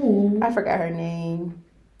thing. Ooh. I forgot her name.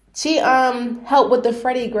 She helped with the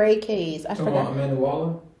Freddie Gray case. I forgot. Amanda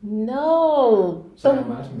Waller? No. Sorry,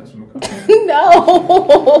 I'm messing with her. No.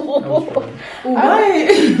 What?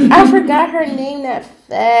 I forgot her name that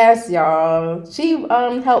fast, y'all. She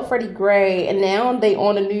helped Freddie Gray, and now they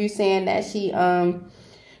on the news saying that she going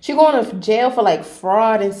to jail for like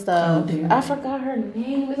fraud and stuff. Oh, I forgot her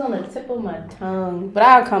name. It's on the tip of my tongue, but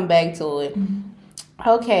I'll come back to it.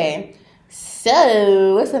 Okay,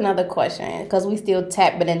 so what's another question? Because we still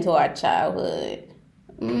tapping into our childhood.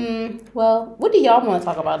 Well, what do y'all want to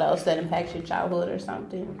talk about else that impacts your childhood or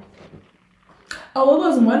something? Oh, it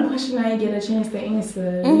was one question I didn't get a chance to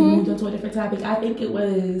answer. We moved on to a different topic. I think it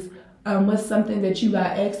was what's something that you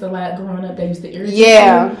got asked a lot growing up that used to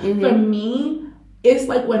irritate you? For me, it's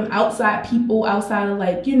like when outside of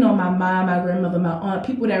like, you know, my mom, my grandmother, my aunt,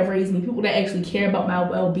 people that raised me, people that actually care about my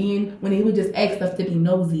well-being, when they would just ask us to be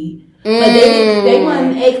nosy. Like they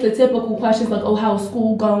wouldn't ask the typical questions like, oh, how's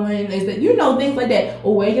school going? Is that, you know, things like that.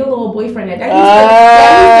 Or where your little boyfriend at?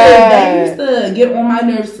 That used to get on my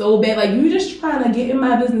nerves so bad. Like, you just trying to get in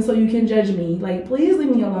my business so you can judge me. Like, please leave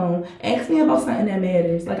me alone. Ask me about something that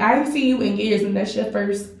matters. Like, I haven't seen you in years and that's your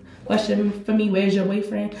first question for me, where's your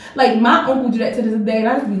boyfriend? Like, my uncle do that to this day, and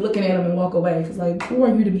I just be looking at him and walk away, because, like, who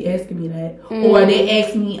are you to be asking me that? Or they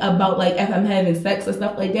ask me about, like, if I'm having sex or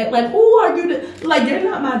stuff like that. Like, who are you to, like, you're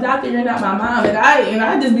not my doctor, you're not my mom, and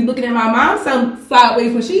I just be looking at my mom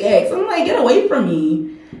sideways when she asks. I'm like, get away from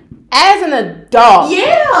me. As an adult.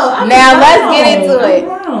 Yeah. Now let's get into it.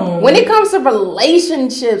 Grown. When it comes to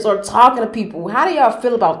relationships or talking to people, how do y'all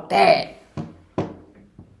feel about that?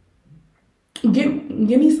 Give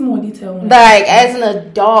me some more detail on Like, as an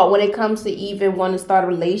adult, when it comes to even wanting to start a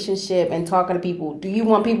relationship and talking to people, do you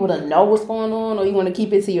want people to know what's going on, or you want to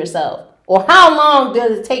keep it to yourself? Or how long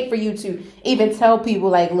does it take for you to even tell people,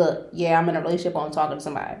 like, look, yeah, I'm in a relationship or I'm talking to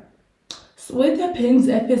somebody? So it depends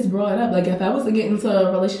if it's brought up. Like, if I was to get into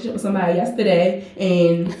a relationship with somebody yesterday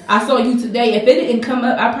and I saw you today, if it didn't come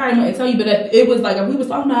up, I probably wouldn't tell you. But if it was like, if we was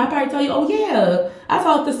talking, I'd probably tell you, oh, yeah, I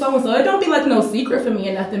talked to so-and-so. It don't be like no secret for me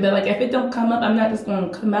or nothing. But, like, if it don't come up, I'm not just going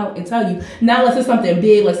to come out and tell you. Not unless it's something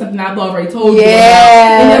big, like something I've already told you about.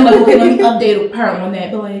 And then, like, okay, let me update her on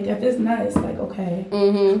that. But, like, if it's not, it's like, okay.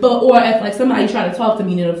 Mm-hmm. But, or if, like, somebody try to talk to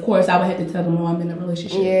me, then, of course, I would have to tell them, oh, I'm in a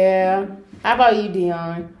relationship. Yeah. How about you,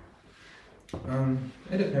 Dion?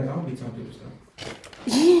 It depends. I don't be telling people stuff.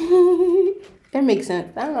 That makes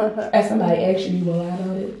sense. I don't know. As somebody actually you will lie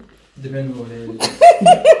about it. Depends on what it is.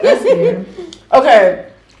 That's fair.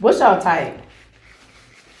 Okay. What's y'all type?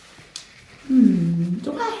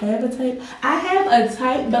 Do I have a type? I have a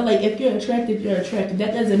type, but like if you're attracted, you're attracted.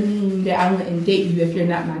 That doesn't mean that I wouldn't date you if you're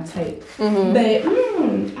not my type. Mm-hmm. But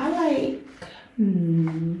I like.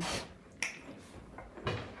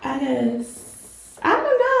 I guess. I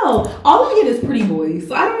don't know. All I get is pretty boys,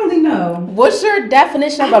 so I don't really know. What's your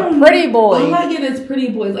definition of a pretty boy? All I get is pretty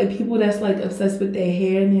boys, like people that's like obsessed with their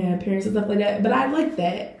hair and their appearance and stuff like that. But I like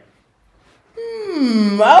that.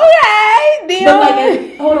 Okay, Dion. But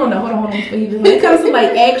like, hold on. When it comes to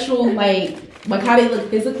like actual like how they look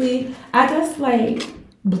physically, I guess like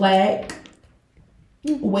black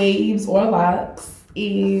waves or locks,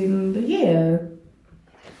 and yeah.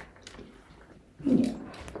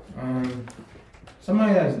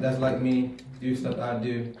 Somebody that's like me, do stuff that I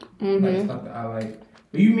do, like stuff that I like.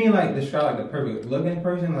 But you mean like describe like the perfect looking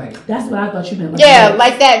person, like? That's what I thought you meant. Like yeah,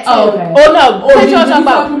 like that too. Oh, okay. Oh no, or y'all you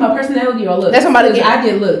talking about personality or looks? That's somebody. I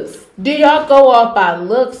get looks. Do y'all go off by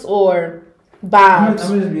looks or vibes? I'm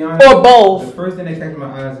gonna just be honest. Or both. The first thing that came to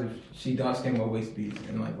my eyes is she dark skin with waist beads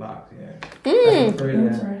and like locks. Yeah.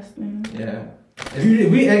 Interesting. Yeah.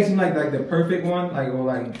 If we asking like the perfect one, like or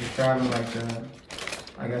like describing like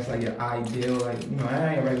I guess like your ideal, like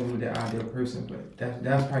I ain't ready with the ideal person, but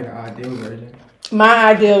that's probably the ideal version.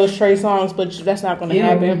 My ideal is Trey Songz, but that's not gonna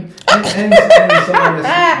happen. And somebody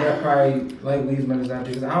that probably like leaves me out there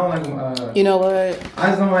because I don't like. You know what? I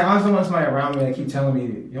just don't want somebody around me that keep telling me,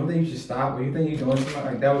 you don't think you should stop, or you think you're doing something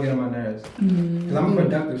like that would get on my nerves. Because I'm a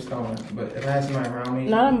productive stoner, but if I had somebody around me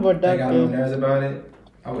that got no nerves about it,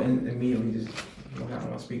 I would immediately just not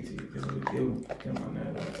want to speak to you because it would get on my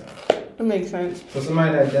nerves all the time. That makes sense. So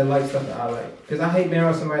somebody that likes stuff that I like, because I hate being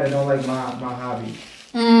around somebody that don't like my hobby.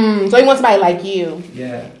 So you want somebody like you?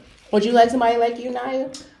 Yeah. Would you like somebody like you,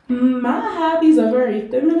 Nya? My hobbies are very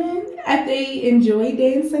feminine. If they enjoy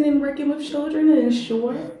dancing and working with children, and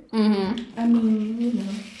sure. I mean,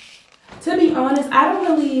 to be honest, I don't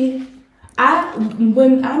really.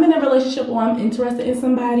 When I'm in a relationship or I'm interested in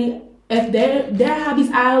somebody, if their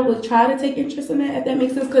hobbies, I would try to take interest in that. If that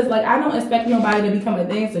makes sense, because like I don't expect nobody to become a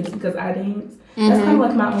dancer just because I dance. That's kind of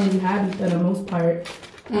like my only hobby for the most part.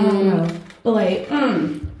 I don't know. But like,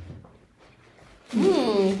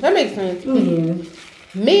 that makes sense. Yeah.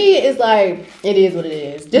 Me is like, it is what it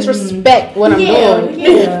is. Just respect what I'm doing.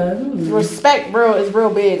 Yeah. Respect, bro, is real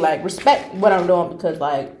big. Like, respect what I'm doing because,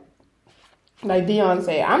 like Dion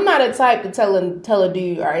said, I'm not a type to tell a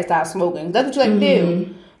dude, all right, stop smoking. That's what you like to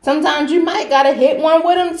do. Sometimes you might gotta hit one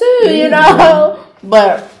with them too, you know.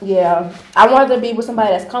 But yeah, I want to be with somebody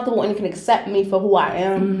that's comfortable and can accept me for who I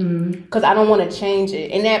am, because I don't want to change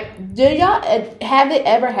it. And that, do y'all have it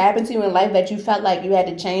ever happened to you in life that you felt like you had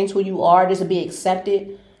to change who you are just to be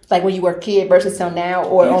accepted, like when you were a kid versus till now,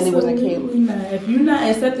 or only was a kid? Not. If you're not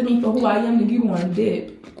accepting me for who I am, then you want to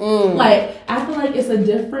dip. Like, I feel like it's a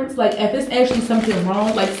difference. Like, if it's actually something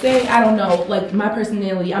wrong, like, say, I don't know, like, my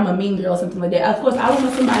personality, I'm a mean girl or something like that. Of course, I don't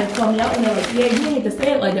want somebody to call me out and they're like, yeah, you ain't to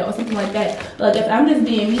say it like that or something like that. But, like, if I'm just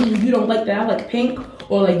being mean, you don't like that I like pink,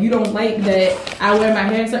 or, like, you don't like that I wear my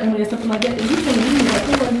hair a certain way or something like that, then you can leave. Like,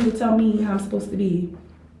 who are you to tell me how I'm supposed to be?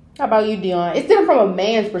 How about you, Dion? It's different from a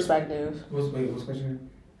man's perspective. What's the question?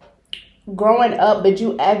 Growing up, did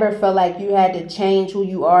you ever feel like you had to change who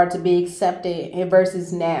you are to be accepted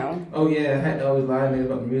versus now? Oh yeah, I had to always lie to me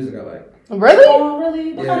about the music I like. Really? Oh,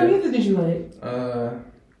 really? What kind of music did you like?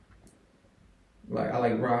 Like I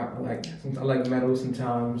like rock. I like metal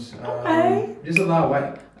sometimes. Okay. Just a lot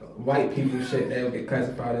of white people shit that would get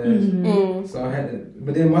classified as. So I had to,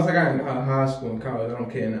 but then once I got into high school and college, I don't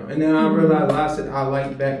care now. And then I realized a lot of shit I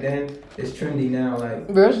liked back then is trendy now. Like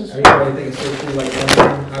everybody think it's so cool. Like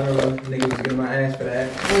I remember niggas was getting my ass for that.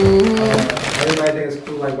 Everybody think it's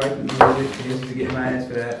cool. Like white people used to get my ass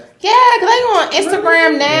for that. Yeah, cause they on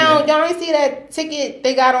Instagram now. Y'all ain't see that ticket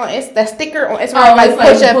they got on that sticker on Instagram, like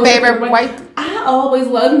push your favorite white. I always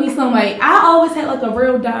loved me some I always had like a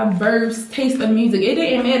real diverse taste of music. It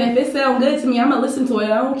didn't matter if it sounded good to me, I'ma listen to it.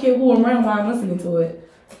 I don't care who I'm around while I'm listening to it.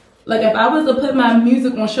 Like if I was to put my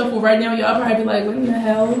music on shuffle right now, y'all probably be like, what in the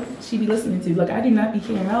hell she be listening to? Like I do not be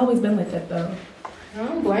caring. I always been like that though. I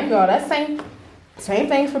don't blame y'all. That same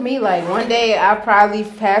thing for me. Like one day I probably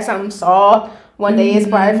had something soft. One day it's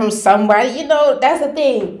probably from somebody. You know, that's the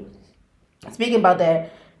thing. Speaking about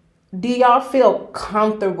that, do y'all feel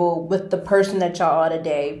comfortable with the person that y'all are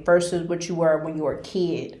today versus what you were when you were a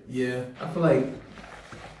kid? Yeah, I feel like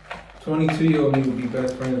 22-year-old me would be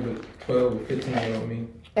best friends with 12 or 15-year-old me.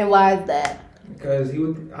 And why is that? Because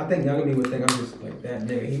I think younger me would think I'm just like that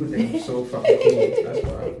nigga. He would think I'm so fucking cool. That's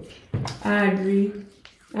why. I agree.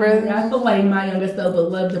 Really? I feel like my younger self would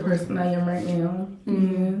love the person I am right now.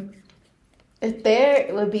 If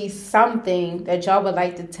there would be something that y'all would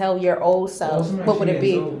like to tell your old self, what would it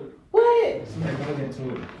be? What? Somebody gonna get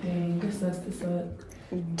to it. Dang, this sucks.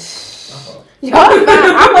 Y'all,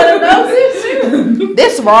 I would have known this.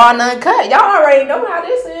 This raw and uncut. Y'all already know how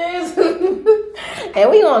this is. And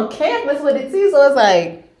we on campus with it too, so it's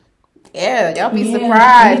like, yeah, y'all be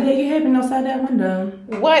surprised. Anything can happen outside that window.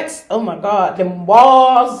 What? Oh my God, the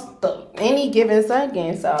walls, any given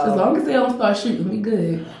second. So as long as they don't start shooting, we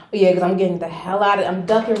good. Yeah, because I'm getting the hell out of. I'm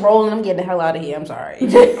ducking, rolling. I'm getting the hell out of here. I'm sorry.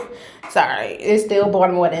 Sorry, it's still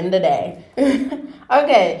Baltimore at the end of the day.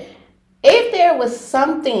 Okay, if there was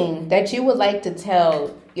something that you would like to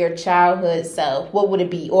tell your childhood self, what would it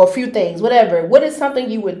be? Or a few things, whatever. What is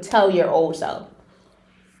something you would tell your old self?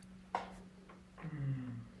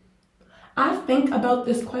 I think about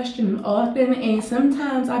this question often, and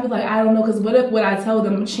sometimes I be like, I don't know, because what if what I tell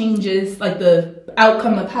them changes like the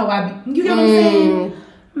outcome of how I be? You know what I'm saying?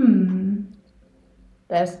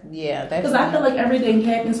 That's because I feel like everything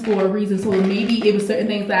happens for a reason. So maybe it was certain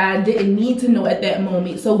things that I didn't need to know at that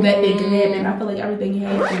moment, so that they could happen. I feel like everything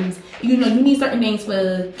happens. You know, you need certain things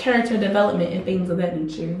for character development and things of that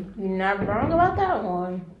nature. You're not wrong about that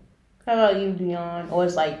one. How about you, Dion? Or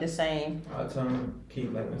it's like the same? I'll tell him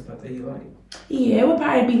keep liking stuff that he like. Yeah, it would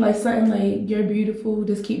probably be like something like, you're beautiful,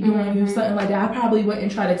 just keep doing you, something like that. I probably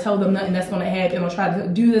wouldn't try to tell them nothing that's going to happen or try to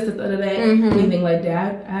do this instead of that, anything like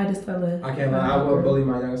that. I just tell her. I can't lie, I would bully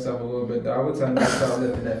my younger self a little bit though. I would tell him to start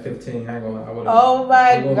lifting at 15. I ain't gonna lie. Oh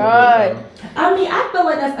my God. I mean, I feel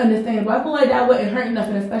like that's understandable. I feel like that wouldn't hurt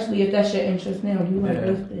nothing, especially if that's your interest now. You like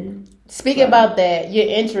lifting. Speaking about that, your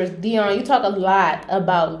interest, Dion, you talk a lot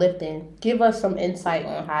about lifting. Give us some insight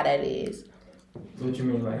on how that is. What you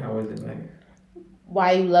mean, like, how is it, like?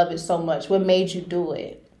 Why you love it so much? What made you do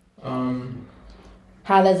it?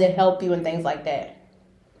 How does it help you and things like that?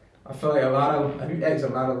 I feel like if you ask a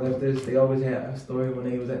lot of lifters, they always had a story when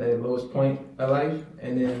they was at their lowest point of life,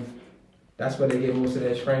 and then that's where they get most of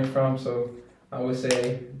their strength from. So I would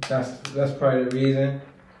say that's part of the reason.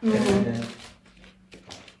 And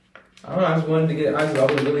I don't know, I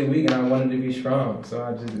was really weak and I wanted to be strong. So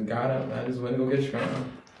I just got up and I just went to go get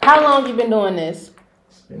strong. How long you been doing this?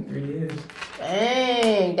 It's been 3 years.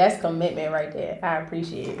 Dang, that's commitment right there. I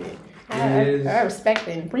appreciate it. I respect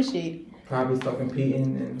it and appreciate it. Probably start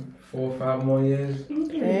competing in 4 or 5 more years.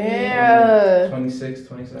 Yeah. 26,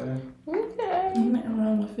 27. Okay. Nothing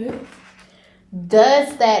wrong with it.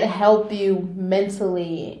 Does that help you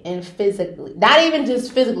mentally and physically? Not even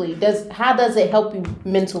just physically. How does it help you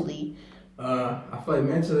mentally? I feel like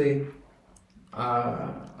mentally,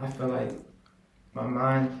 I feel like my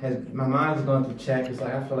mind's going through check. It's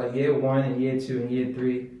like I feel like year 1 and year 2 and year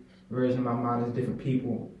 3 version of my mind is different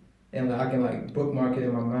people, and like I can like bookmark it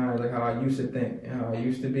in my mind, like how I used to think and how I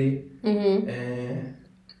used to be. And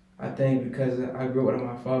I think because I grew up with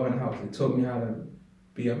my father in the house, it taught me how to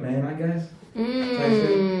be a man, I guess.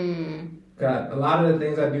 Got a lot of the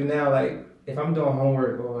things I do now, like if I'm doing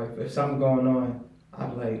homework or like if something's going on,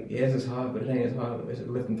 I'm like, yeah, this is hard, but it ain't as hard as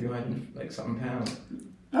lifting 300 like something pounds.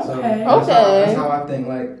 Okay. So that's how I think.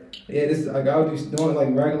 Like, yeah, this like I would do doing like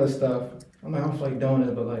regular stuff. I'm like, I don't feel like doing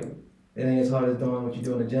it, but like it ain't as hard as doing what you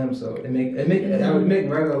do in the gym. So I would make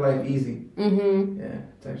regular life easy. Yeah,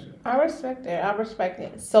 thanks. I respect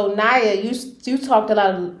it. So Nya, you talked a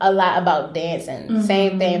lot about dancing.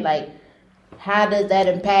 Same thing. Like, how does that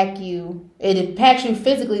impact you It impacts you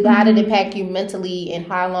physically, but how did it impact you mentally, and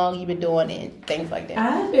how long you been doing it, and things like that?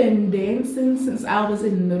 I've been dancing since I was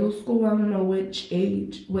in middle school. I don't know what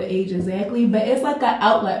age exactly, but it's like an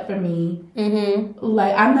outlet for me. Mm-hmm.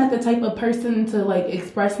 Like, I'm not the type of person to like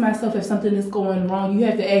express myself if something is going wrong. You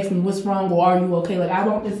have to ask me what's wrong or are you okay? Like, I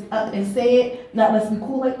won't just up and say it. Not let's be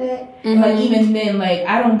cool like that. Mm-hmm. Like, even then, like,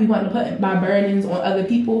 I don't be wanting to put my burdens on other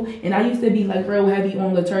people. And I used to be like real heavy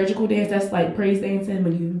on liturgical dance. That's like praise dancing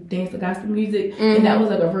when you dance the gospel music. Mm-hmm. And that was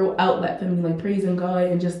like a real outlet for me, like praising God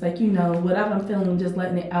and just like, whatever I'm feeling, just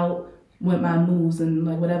letting it out with my moves and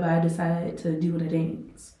like whatever I decide to do in a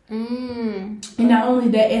dance. And not only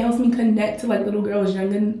that, it helps me connect to like little girls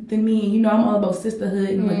younger than me. And I'm all about sisterhood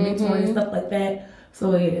and like mentoring and stuff like that.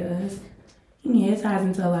 So it ties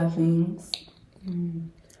into a lot of things.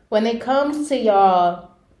 When it comes to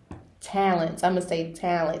y'all talents, I'm gonna say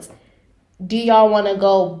talents, do y'all want to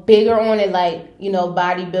go bigger on it, like,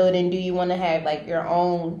 bodybuilding? Do you want to have, like, your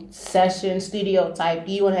own session studio type?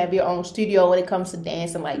 Do you want to have your own studio when it comes to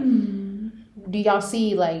dancing? Like, do y'all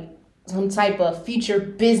see, like, some type of future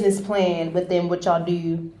business plan within what y'all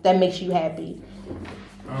do that makes you happy?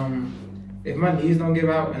 If my knees don't give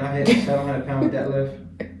out and I hit 700 pound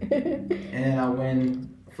deadlift and I win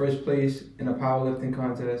first place in a powerlifting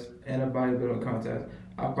contest and a bodybuilding contest,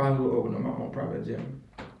 I probably will open up my own private gym.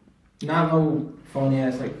 Not no phony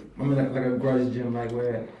ass, like a grudge gym, like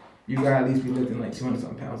where you gotta at least be lifting like 200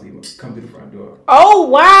 something pounds to even come through the front door. Oh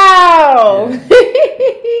wow! Yeah.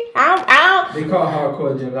 They call it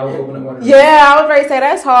hardcore gyms. I would open up one of them. Yeah, I was ready to say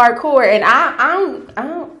that's hardcore, and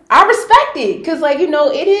I respect it because, like,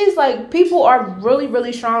 it is like people are really,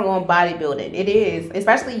 really strong on bodybuilding. It is,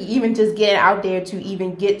 especially even just getting out there to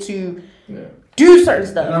even get to do certain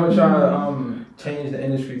stuff. And I'm gonna try to change the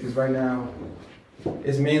industry because right now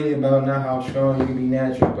it's mainly about not how strong you can be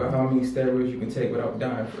natural, but how many steroids you can take without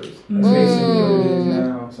dying first. That's basically what it is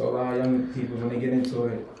now. So a lot of young people, when they get into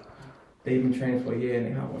it, they've been training for a year and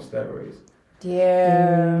they hop on steroids.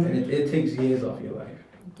 Yeah. And it takes years off your life.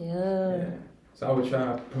 Yeah. So I would try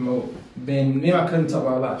to promote being, me and my cousin talk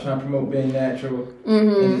about a lot, trying to promote being natural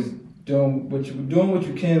and just doing what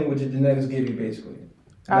you can, what your genetics give you, basically.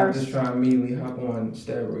 Not just trying to immediately hop on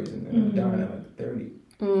steroids and then dying at like 30.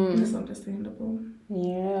 That's understandable.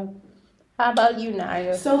 Yeah. How about you,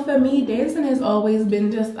 Nya? So for me, dancing has always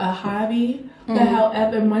been just a hobby. But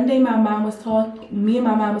however, one day me and my mom was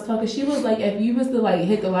talking, she was like, if you was to like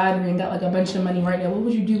hit the lottery and got like a bunch of money right now, what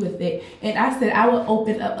would you do with it? And I said, I would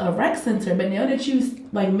open up a rec center. But now that you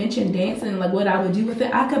like mentioned dancing, like what I would do with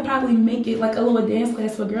it, I could probably make it like a little dance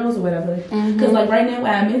class for girls or whatever. Because like right now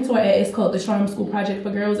where I mentor at, it's called the Charm School Project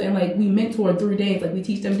for Girls. And like we mentor through dance. Like we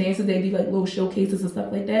teach them dances. They do like little showcases and stuff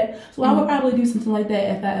like that. So I would probably do something like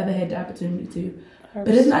that if I ever had the opportunity to. But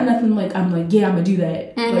it's not nothing like I'm like, yeah, I'm gonna do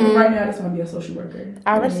that. Like right now I just want to be a social worker.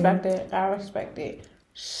 I respect it.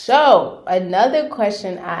 So another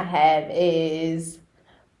question I have is,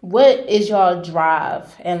 what is your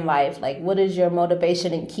drive in life? Like, what is your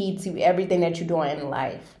motivation and key to everything that you're doing in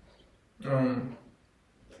life?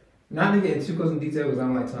 Not to get too close in detail because I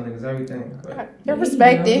don't like telling niggas everything. But you're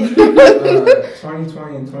respected.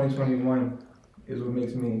 2020 and 2021 is what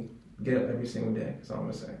makes me get up every single day. That's all I'm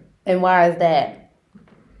gonna say. And why is that?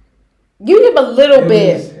 You give a little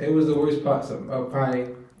bit. It was the worst part of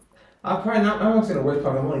probably. I'm not gonna say the worst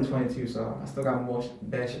part. I'm only 22, so I still got more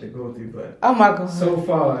bad shit to go through. But oh my god, so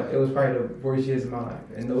far it was probably the worst years of my life,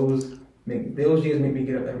 and those years make me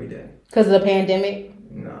get up every day. Because of the pandemic?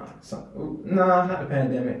 Nah, not the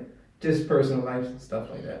pandemic. Just personal life and stuff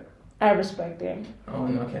like that. I respect it. I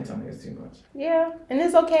don't know. I can't tell niggas too much. Yeah, and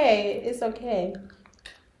it's okay. It's okay.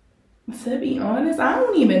 To be honest, I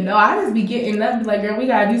don't even know. I just be getting up, be like, girl, we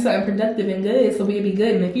gotta do something productive and good so we'll be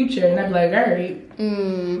good in the future. And I'd be like, all right.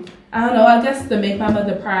 I don't know. I guess to make my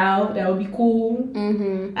mother proud, that would be cool.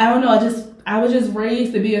 I don't know. I was just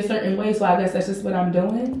raised to be a certain way, so I guess that's just what I'm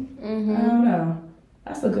doing. I don't know.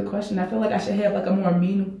 That's a good question. I feel like I should have like a more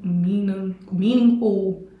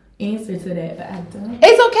meaningful answer to that, but I don't.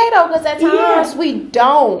 It's okay though, because at times we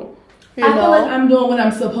don't. I feel like I'm doing what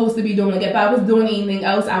I'm supposed to be doing. Like if I was doing anything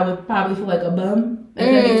else, I would probably feel like a bum. If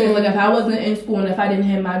that makes sense. Like if I wasn't in school and if I didn't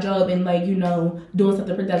have my job and like, doing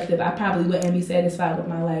something productive, I probably wouldn't be satisfied with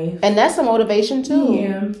my life. And that's a motivation too.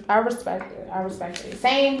 Yeah. I respect it.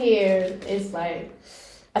 Same here. It's like,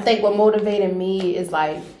 I think what motivated me is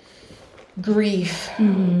like grief.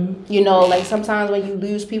 Like sometimes when you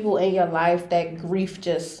lose people in your life, that grief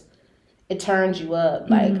just, it turns you up.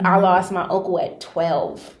 Like I lost my uncle at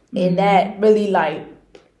 12. And that really like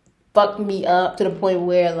fucked me up to the point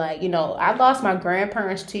where, like, you know, I lost my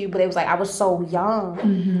grandparents too, but it was like I was so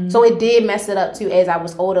young. So it did mess it up too as I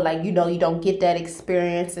was older. Like, you know, you don't get that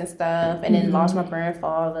experience and stuff. And then lost my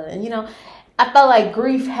grandfather. And, you know, I felt like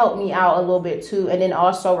grief helped me out a little bit too. And then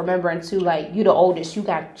also remembering too, like, you the oldest, you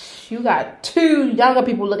got two younger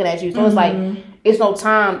people looking at you. So it's like, it's no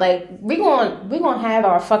time. Like, we gonna have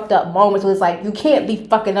our fucked up moments where it's like, you can't be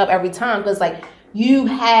fucking up every time. Because, like, you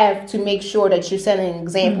have to make sure that you're setting an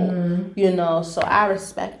example, you know. So I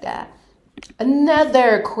respect that.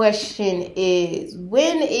 Another question is,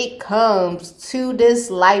 when it comes to this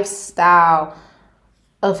lifestyle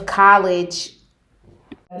of college,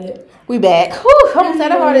 we back. Whew, almost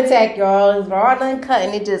had a heart attack, y'all. It's raw and uncut,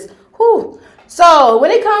 and it just, whew. So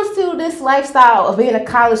when it comes to this lifestyle of being a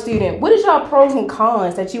college student, what is your pros and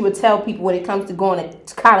cons that you would tell people when it comes to going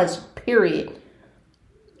to college, period?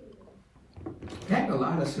 Pack a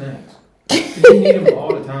lot of snacks. You need them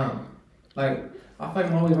all the time. Like, I feel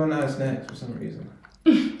like I'm always running out of snacks for some reason.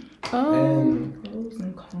 And pros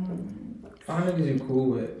and cons. find niggas you're cool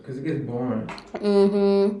with, because it gets boring.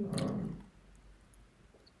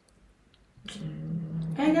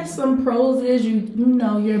 I guess some pros is you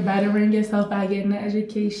know you're bettering yourself by getting an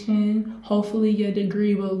education. Hopefully your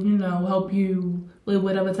degree will, you know, help you live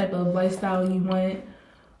whatever type of lifestyle you want.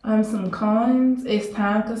 Some cons, it's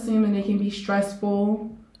time consuming, it can be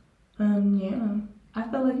stressful. Yeah. I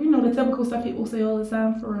feel like, you know, the typical stuff people say all the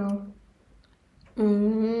time, for real.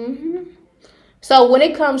 So when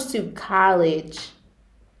it comes to college,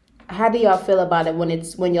 how do y'all feel about it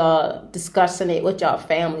when y'all discussing it with y'all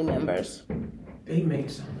family members? They make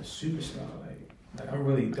it sound a superstar. Like I'm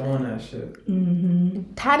really doing that shit.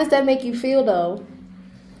 How does that make you feel though?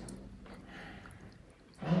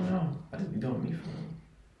 I don't know. I just be doing me for them.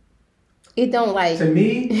 It don't like... To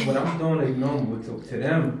me, when I'm doing it normal, to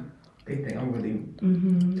them, they think I'm really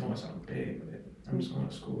doing something big. I'm just going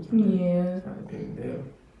to school. It's not a big deal.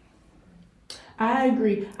 I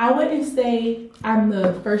agree. I wouldn't say I'm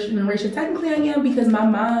the first generation. Technically I am, because my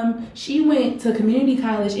mom, she went to community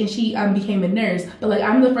college and she became a nurse. But like,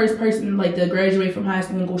 I'm the first person like to graduate from high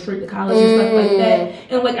school and go straight to college and stuff like that.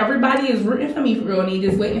 And like, everybody is rooting for me for real, and they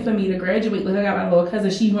just waiting for me to graduate. Like, I got my little cousin,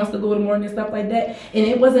 she wants to go to morning and stuff like that. And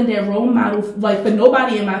it wasn't that role model like for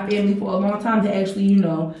nobody in my family for a long time to actually, you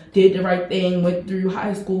know, did the right thing, went through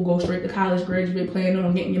high school, go straight to college, graduate, planning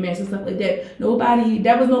on getting your master's, stuff like that.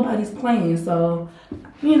 That was nobody's plan. So,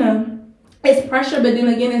 you know, it's pressure, but then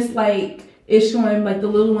again, it's like, it's showing like the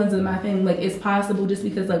little ones in my family, like, it's possible. Just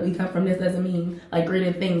because like we come from this doesn't mean like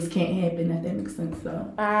greater things can't happen, if that makes sense.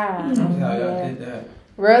 So That's how y'all did that.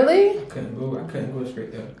 Really? I couldn't go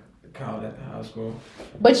straight to college at the high school.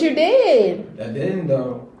 But you did. I didn't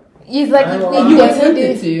though. You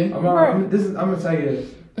attempted to. I'm gonna tell you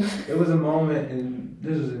this. It was a moment, and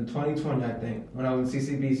this was in 2020, I think, when I was in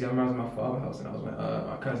CCBC. I remember I was in my father's house, and I was with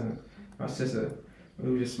my cousin, my sister.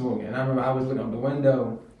 We were just smoking, and I remember I was looking out the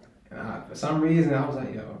window, and for some reason I was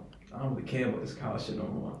like, "Yo, I don't really care about this college shit no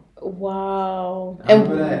more." Wow. I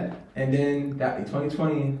remember that, and then that in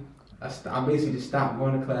 2020, I basically just stopped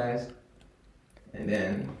going to class, and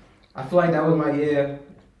then I feel like that was my year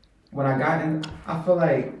when I got in. I feel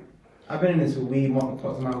like I've been in this weed multiple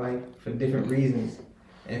parts of my life for different reasons,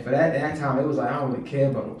 and for that time it was like I don't really care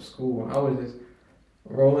about no school. I was just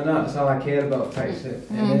rolling up. That's all I cared about, type shit.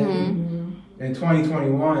 And then in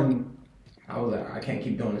 2021, I was like, I can't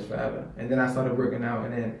keep doing this forever. And then I started working out,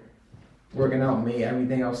 and then working out made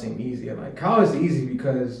everything else seem easier. Like, college is easy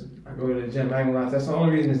because I go to the gym. I ain't gonna lie, that's the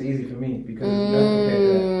only reason it's easy for me, because it's nothing compared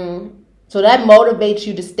to that. So that motivates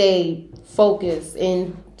you to stay focused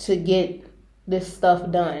and to get this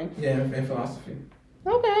stuff done. Yeah, and philosophy.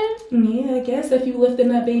 Okay. Yeah, I guess if you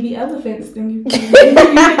lifting up baby elephants, then you can finish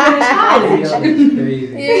college.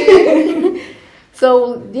 Crazy.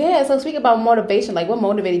 So speak about motivation. Like, what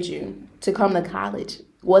motivated you to come to college?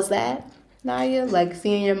 What's that, Nya? Like,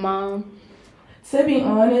 seeing your mom? To be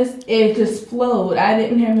honest, it just flowed. I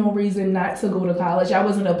didn't have no reason not to go to college. I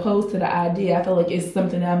wasn't opposed to the idea. I felt like it's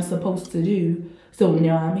something that I'm supposed to do. So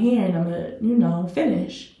now I'm here and I'm gonna,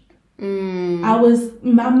 finish.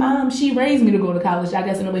 My mom, she raised me to go to college, I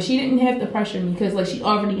guess, in a way. She didn't have to pressure me, because like, she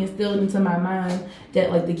already instilled into my mind that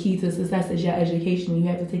like the key to success is your education. You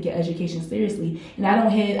have to take your education seriously. And I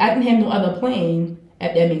didn't have no other plan,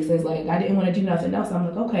 if that makes sense. Like, I didn't want to do nothing else. I'm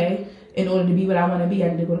like, okay, in order to be what I want to be, I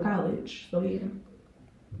need to go to college. So yeah.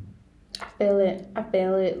 I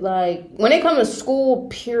feel it. Like, when it comes to school,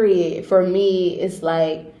 period, for me, it's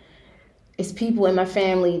like, it's people in my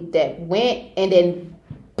family that went and then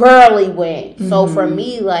barely went. So for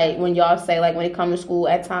me, like, when y'all say, like, when it comes to school,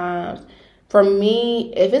 at times For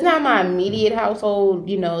me, if it's not my immediate household,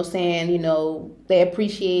 saying, they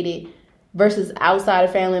appreciate it versus outside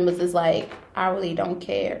of family members, it's like, I really don't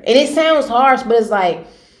care. And it sounds harsh, but it's like,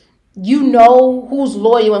 who's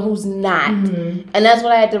loyal and who's not. Mm-hmm. And that's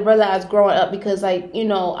what I had to realize growing up because, I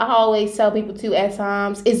always tell people too at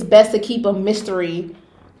times, it's best to keep a mystery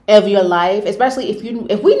of your life, especially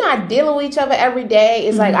if we're not dealing with each other every day.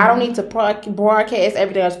 It's like, I don't need to broadcast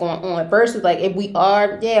everything that's going on. Versus like, if we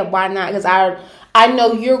are, why not? Because I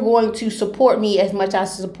know you're going to support me as much as I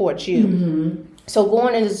support you. Mm-hmm. So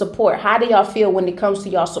going into support, how do y'all feel when it comes to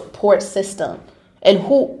y'all support system? And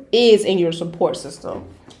who is in your support system?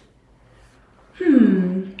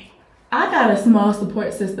 I got a small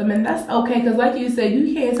support system, and that's okay, because like you said,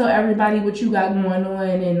 you can't tell everybody what you got going on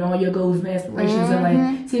and all your goals and aspirations. Mm-hmm.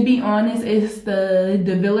 And like, to be honest, it's the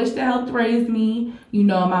village that helped raise me.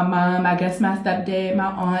 My mom, I guess my stepdad, my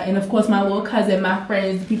aunt, and of course my little cousin, my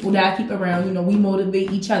friends, the people that I keep around. We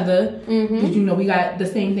motivate each other because we got the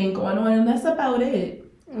same thing going on, and that's about it.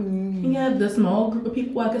 Mm-hmm. Yeah, the small group of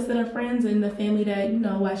people I consider friends and the family that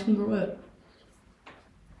watch me grow up.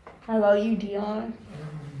 How about you, Dion?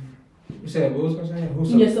 You said what was I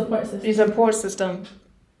saying? Your support system. Your support system.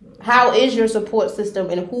 How is your support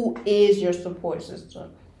system, and who is your support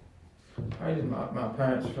system? Probably just my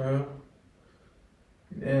parents, for real.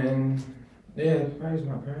 And probably just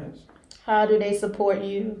my parents. How do they support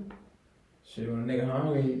you? Shit, when a nigga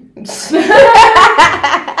hungry.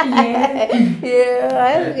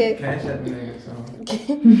 I get cash at the nigga, so.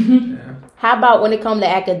 Yeah. How about when it comes to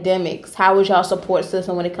academics? How is y'all support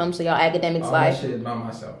system when it comes to y'all academics life? That shit by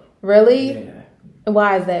myself. Really? Yeah.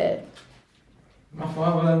 Why is that? My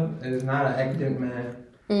father is not an academic man.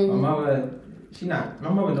 Mm-hmm. My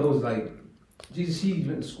mother knows, like, she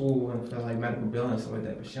went to school and for like medical billing and stuff like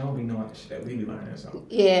that, but she don't be knowing the shit that we be learning, so.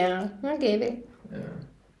 Yeah, I get it. Yeah.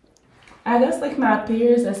 I guess like my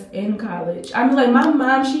peers that's in college. I mean, like my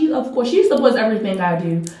mom, she supports everything I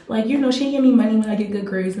do. Like, she give me money when I get good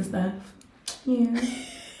grades and stuff. Yeah.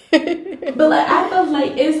 But like, I feel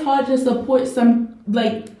like it's hard to support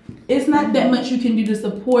it's not that much you can do to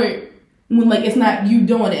support when like it's not you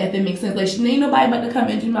doing it, if it makes sense. Like, ain't nobody about to come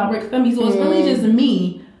and do my work for me, so it's really just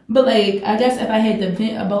me. But like, I guess if I had to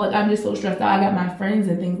vent about like I'm just so stressed out, I got my friends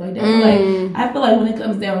and things like that. But like, I feel like when it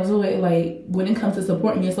comes down to it, like when it comes to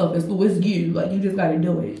supporting yourself, it's you. Like, you just got to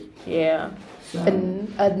do it. Yeah. So.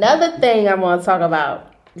 Another thing I want to talk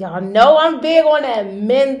about. Y'all know I'm big on that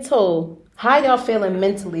mental. How y'all feeling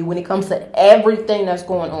mentally when it comes to everything that's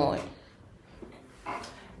going on?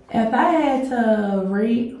 If I had to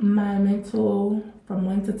rate my mental from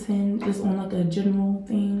 1 to 10, just on like a general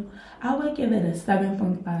thing, I would give it a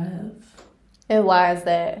 7.5. And why is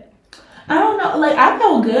that? I don't know. Like, I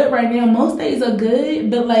feel good right now. Most days are good,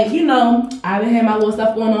 but like, I've been having my little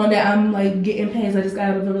stuff going on that I'm like getting past. I just got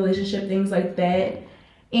out of a relationship, things like that.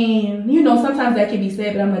 And, sometimes that can be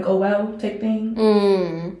sad, but I'm like, oh, well, type thing.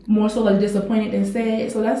 More so like disappointed than sad.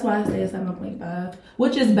 So that's why I say a 7.5,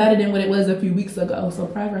 which is better than what it was a few weeks ago. So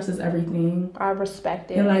progress is everything. I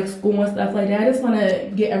respect it. And like school and stuff like that. I just want to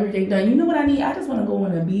get everything done. You know what I need? I just want to go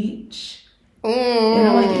on a beach. And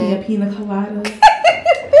I want to get me a pina colada.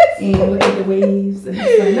 And look at the waves. And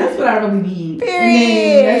that's what I really need.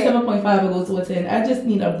 Period. And then that 7.5 will go to a 10. I just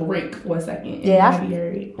need a break for a second. Yeah. I'll be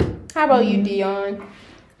alright. How about you, Dion?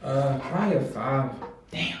 Probably a 5.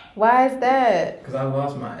 Damn. Why is that? Because I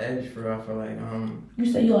lost my edge for real. For like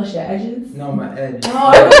You said you lost your edges? No, my edge. Oh,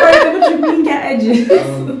 I was like, what you mean, got edges?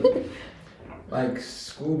 Like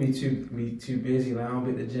school be too busy. Like I don't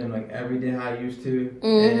be at the gym like every day how I used to.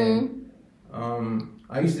 Mm-hmm. And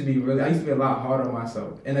I used to be a lot harder on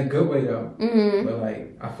myself in a good way though. Mm-hmm. But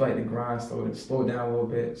like I feel like the grind slowed down a little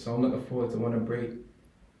bit. So I'm looking forward to winter break.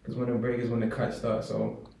 Because winter break is when the cut starts.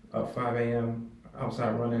 So up 5 a.m.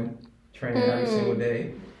 outside running, training every single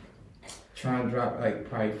day, trying to drop like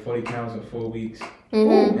probably 40 pounds in 4 weeks,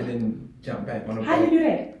 and then jump back on the boat. How do you do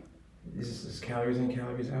that? This is calories in,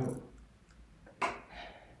 calories out.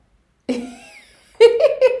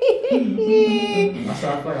 So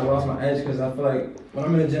I feel like I lost my edge because I feel like when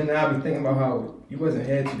I'm in the gym now, I be thinking about how you wasn't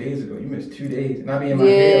here 2 days ago. You missed 2 days, and I be in my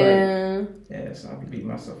head like, so I be beating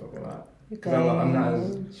myself up a lot because I'm not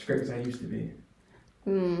as strict as I used to be.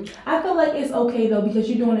 I feel like it's okay though because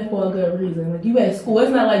you're doing it for a good reason. Like you at school, it's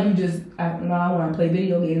not like you just I want to play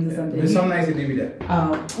video games or something. There's some nights that do be that.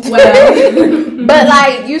 Oh, well, but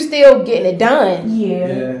like you still getting it done.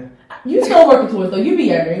 Yeah. You still working towards though. You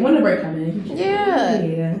be alright when the break come in.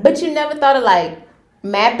 Yeah. But you never thought of like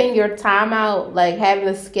mapping your time out, like having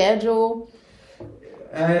a schedule.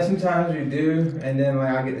 Sometimes you do, and then like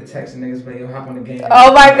I get the text and niggas like, yo, hop on the game.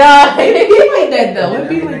 Oh my god. It be like that though. It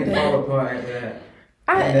be like Everything that. fall apart after that.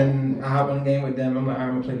 And then I hop on the game with them. I'm like,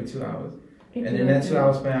 I'm gonna play for 2 hours. And then that 2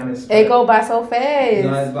 hours span, I didn't it go by so fast.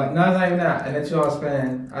 No, it's not even that. And that 2 hours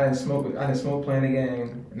span, I didn't smoke playing the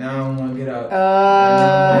game. Now I don't want to get up.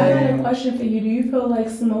 I had a question for you. Do you feel like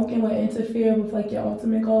smoking would interfere with like your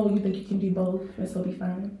ultimate goal? Or you think you can do both and still be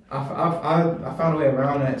fine? I found a way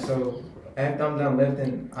around that. So after I'm done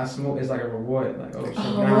lifting, I smoke. It's like a reward. Like, oh shit,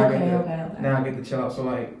 now I get to chill out. So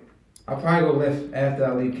like, I'll probably go lift after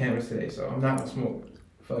I leave campus today. So I'm not gonna smoke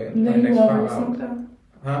for like the next 5 hours.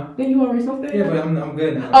 Huh? Then you want to smoke that? Yeah, but I'm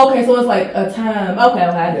good now. Okay, so it's like a time. Okay,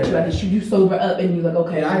 I get you. I get you sober up and you like,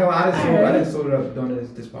 okay. Yeah, I didn't sober up doing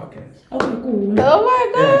this podcast. Okay, cool. Oh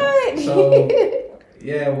my god. Yeah, so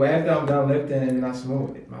yeah, well after I'm done lifting and I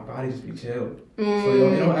smoke, my body just be chill. So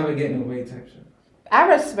you don't ever get in the way type shit. I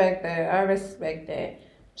respect that.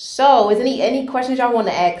 So, is any questions y'all want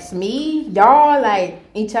to ask me? Y'all like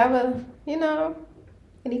each other? You know,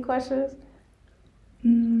 any questions?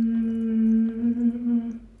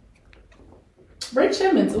 Bring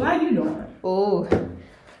Chimmin, so how you doing? Ooh,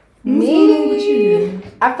 me. What you doing?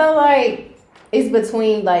 I feel like it's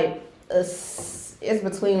between like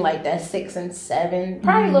that 6 and 7,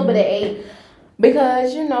 probably a little bit of 8,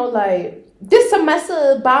 because you know like this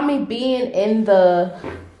semester by me being in the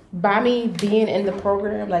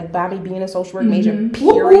program, like by me being a social work major,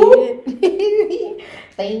 period.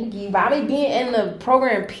 Thank you. By me being in the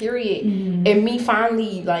program, period, and me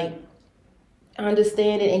finally like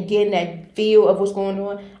understanding and getting that feel of what's going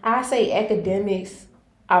on, I say academics,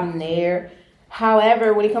 I'm there.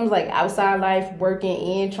 However, when it comes like outside life,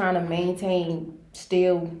 working and trying to maintain,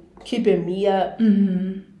 still keeping me up,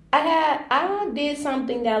 I did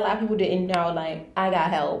something that a lot of people didn't know. Like I got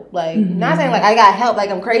help. Like not saying like I got help, like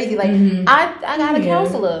I'm crazy. Like I got a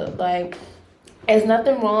counselor. Like there's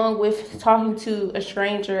nothing wrong with talking to a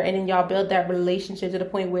stranger and then y'all build that relationship to the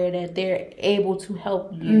point where that they're able to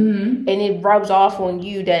help you, and it rubs off on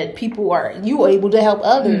you that you are able to help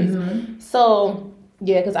others. So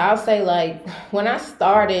yeah, because I'll say like when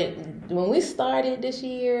we started this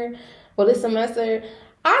year, well this semester,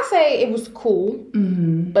 I say it was cool,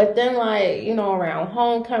 but then like, you know, around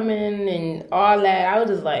homecoming and all that, I was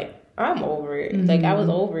just like, I'm over it. Like I was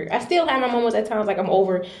over it. I still have my moments at times like I'm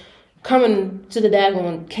over coming to the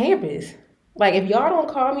daggone campus. Like if y'all don't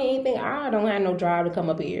call me anything, I don't have no drive to come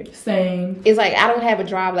up here. Same. It's like I don't have a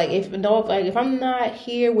drive. Like if I'm not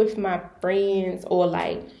here with my friends or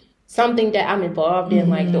like something that I'm involved in,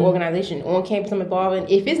 like the organization on campus I'm involved in,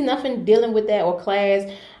 if it's nothing dealing with that or class,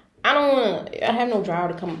 I have no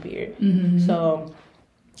drive to come up here. So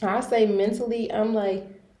I say mentally, I'm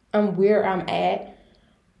where I'm at.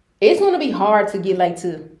 It's gonna be hard to get like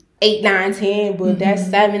to 8, 9, 10, but that's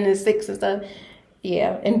 7 and 6 and stuff.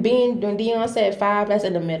 Yeah, and when Dion said 5, that's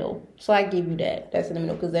in the middle. So I give you that. That's in the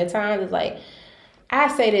middle because at times it's like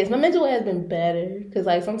I say this. My mental has been better because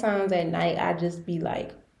like sometimes at night I just be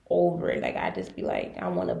like over it. Like I just be like I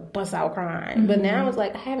want to bust out crying. But now it's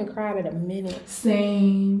like I haven't cried in a minute.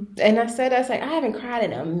 Same. And I said that's like I haven't cried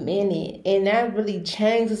in a minute, and that really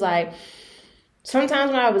changed. It's like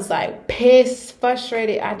sometimes when I was like pissed,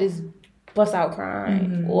 frustrated, I just bust out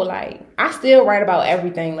crying. Or like I still write about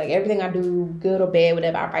everything, like everything I do, good or bad,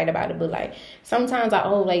 whatever, I write about it. But like sometimes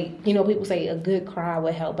people say a good cry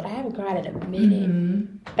would help, but I haven't cried in a minute.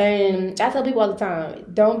 And I tell people all the time,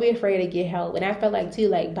 don't be afraid to get help. And I felt like too,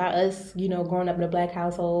 like by us, you know, growing up in a black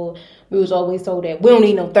household, we was always told that we don't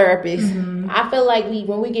need no therapist. I feel like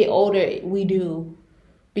when we get older, we do,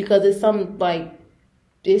 because it's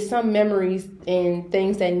some memories and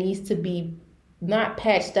things that needs to be not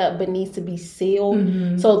patched up, but needs to be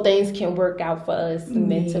sealed so things can work out for us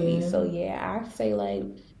mentally. So yeah, I say like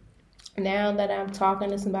now that I'm talking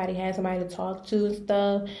to somebody, have somebody to talk to and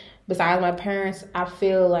stuff, besides my parents, I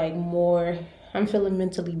feel like I'm feeling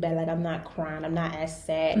mentally better. Like I'm not crying, I'm not as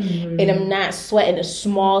sad, and I'm not sweating the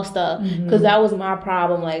small stuff, because that was my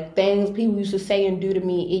problem. Like things people used to say and do to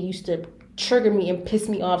me, it used to trigger me and piss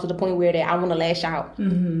me off to the point where that I want to lash out,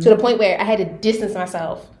 to the point where I had to distance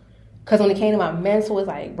myself. Because when it came to my mental, it's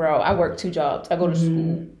like, bro, I work 2 jobs. I go to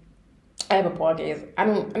school. I have a podcast. I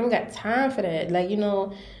don't got time for that. Like, you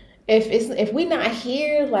know, if we not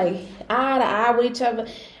here, like, eye to eye with each other,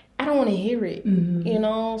 I don't want to hear it, you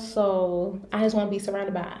know? So I just want to be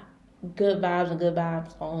surrounded by good vibes and good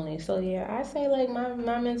vibes only. So, yeah, I say, like, my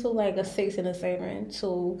mental, like, a 6 and a 7,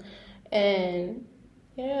 too. And,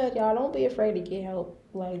 yeah, y'all, don't be afraid to get help.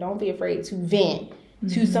 Like, don't be afraid to vent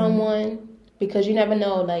to someone, because you never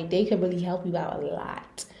know, like, they could really help you out a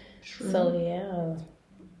lot. True. So, yeah.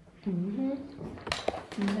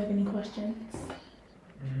 Do you have any questions?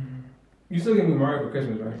 You still give me Mario for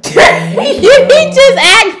Christmas, right? He just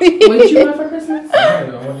asked me. What you want for Christmas?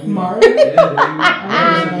 Mario?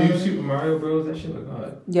 Yeah, new Super Mario Bros. That shit look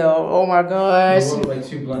hard. Yo, oh my gosh. I roll like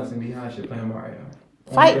 2 blunts and be high shit playing Mario.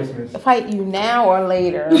 On Christmas. Fight you now or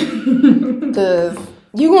later. Cause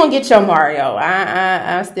you gonna get your Mario.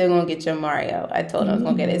 I'm still gonna get your Mario. I told him I was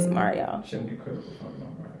gonna get his Mario. Shouldn't be critical for Mario.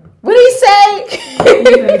 What did he say? He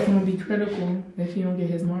said it's gonna be critical if you don't get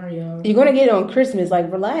his Mario. You're gonna get it on Christmas.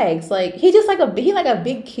 Like, relax. Like, he just like a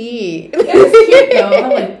big kid. That's cute though. I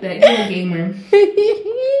like that. You're a gamer.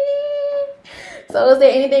 So, is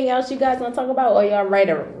there anything else you guys want to talk about, or y'all ready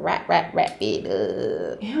to wrap it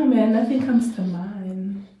up? Yeah, man. Nothing comes to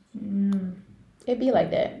mind. It be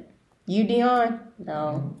like that. You, Dion?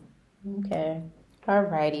 No. Okay.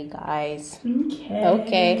 Alrighty, guys.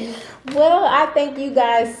 Okay. Well, I thank you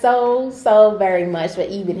guys so very much for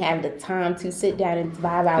even having the time to sit down and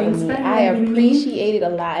vibe out with me. I appreciate it a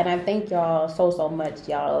lot, and I thank y'all so much,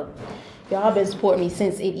 y'all. Y'all been supporting me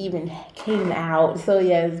since it even came out. So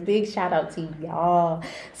yes, big shout out to y'all.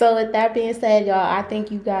 So with that being said, y'all, I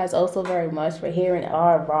thank you guys also very much for hearing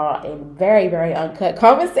our raw and very uncut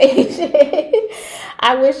conversation.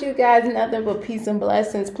 I wish you guys nothing but peace and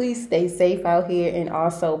blessings. Please stay safe out here, and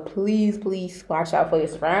also please watch out for your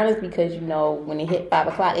surroundings, because you know when it hit 5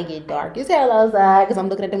 o'clock it get dark as hell outside, because I'm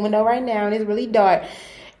looking at the window right now and it's really dark.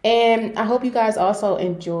 And I hope you guys also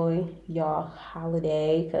enjoy your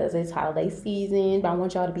holiday, because it's holiday season. But I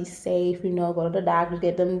want y'all to be safe, you know, go to the doctor,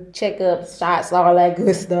 get them checkups, shots, all that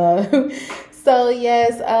good stuff. So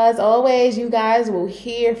yes, as always, you guys will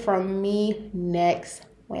hear from me next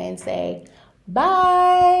Wednesday.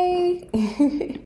 Bye.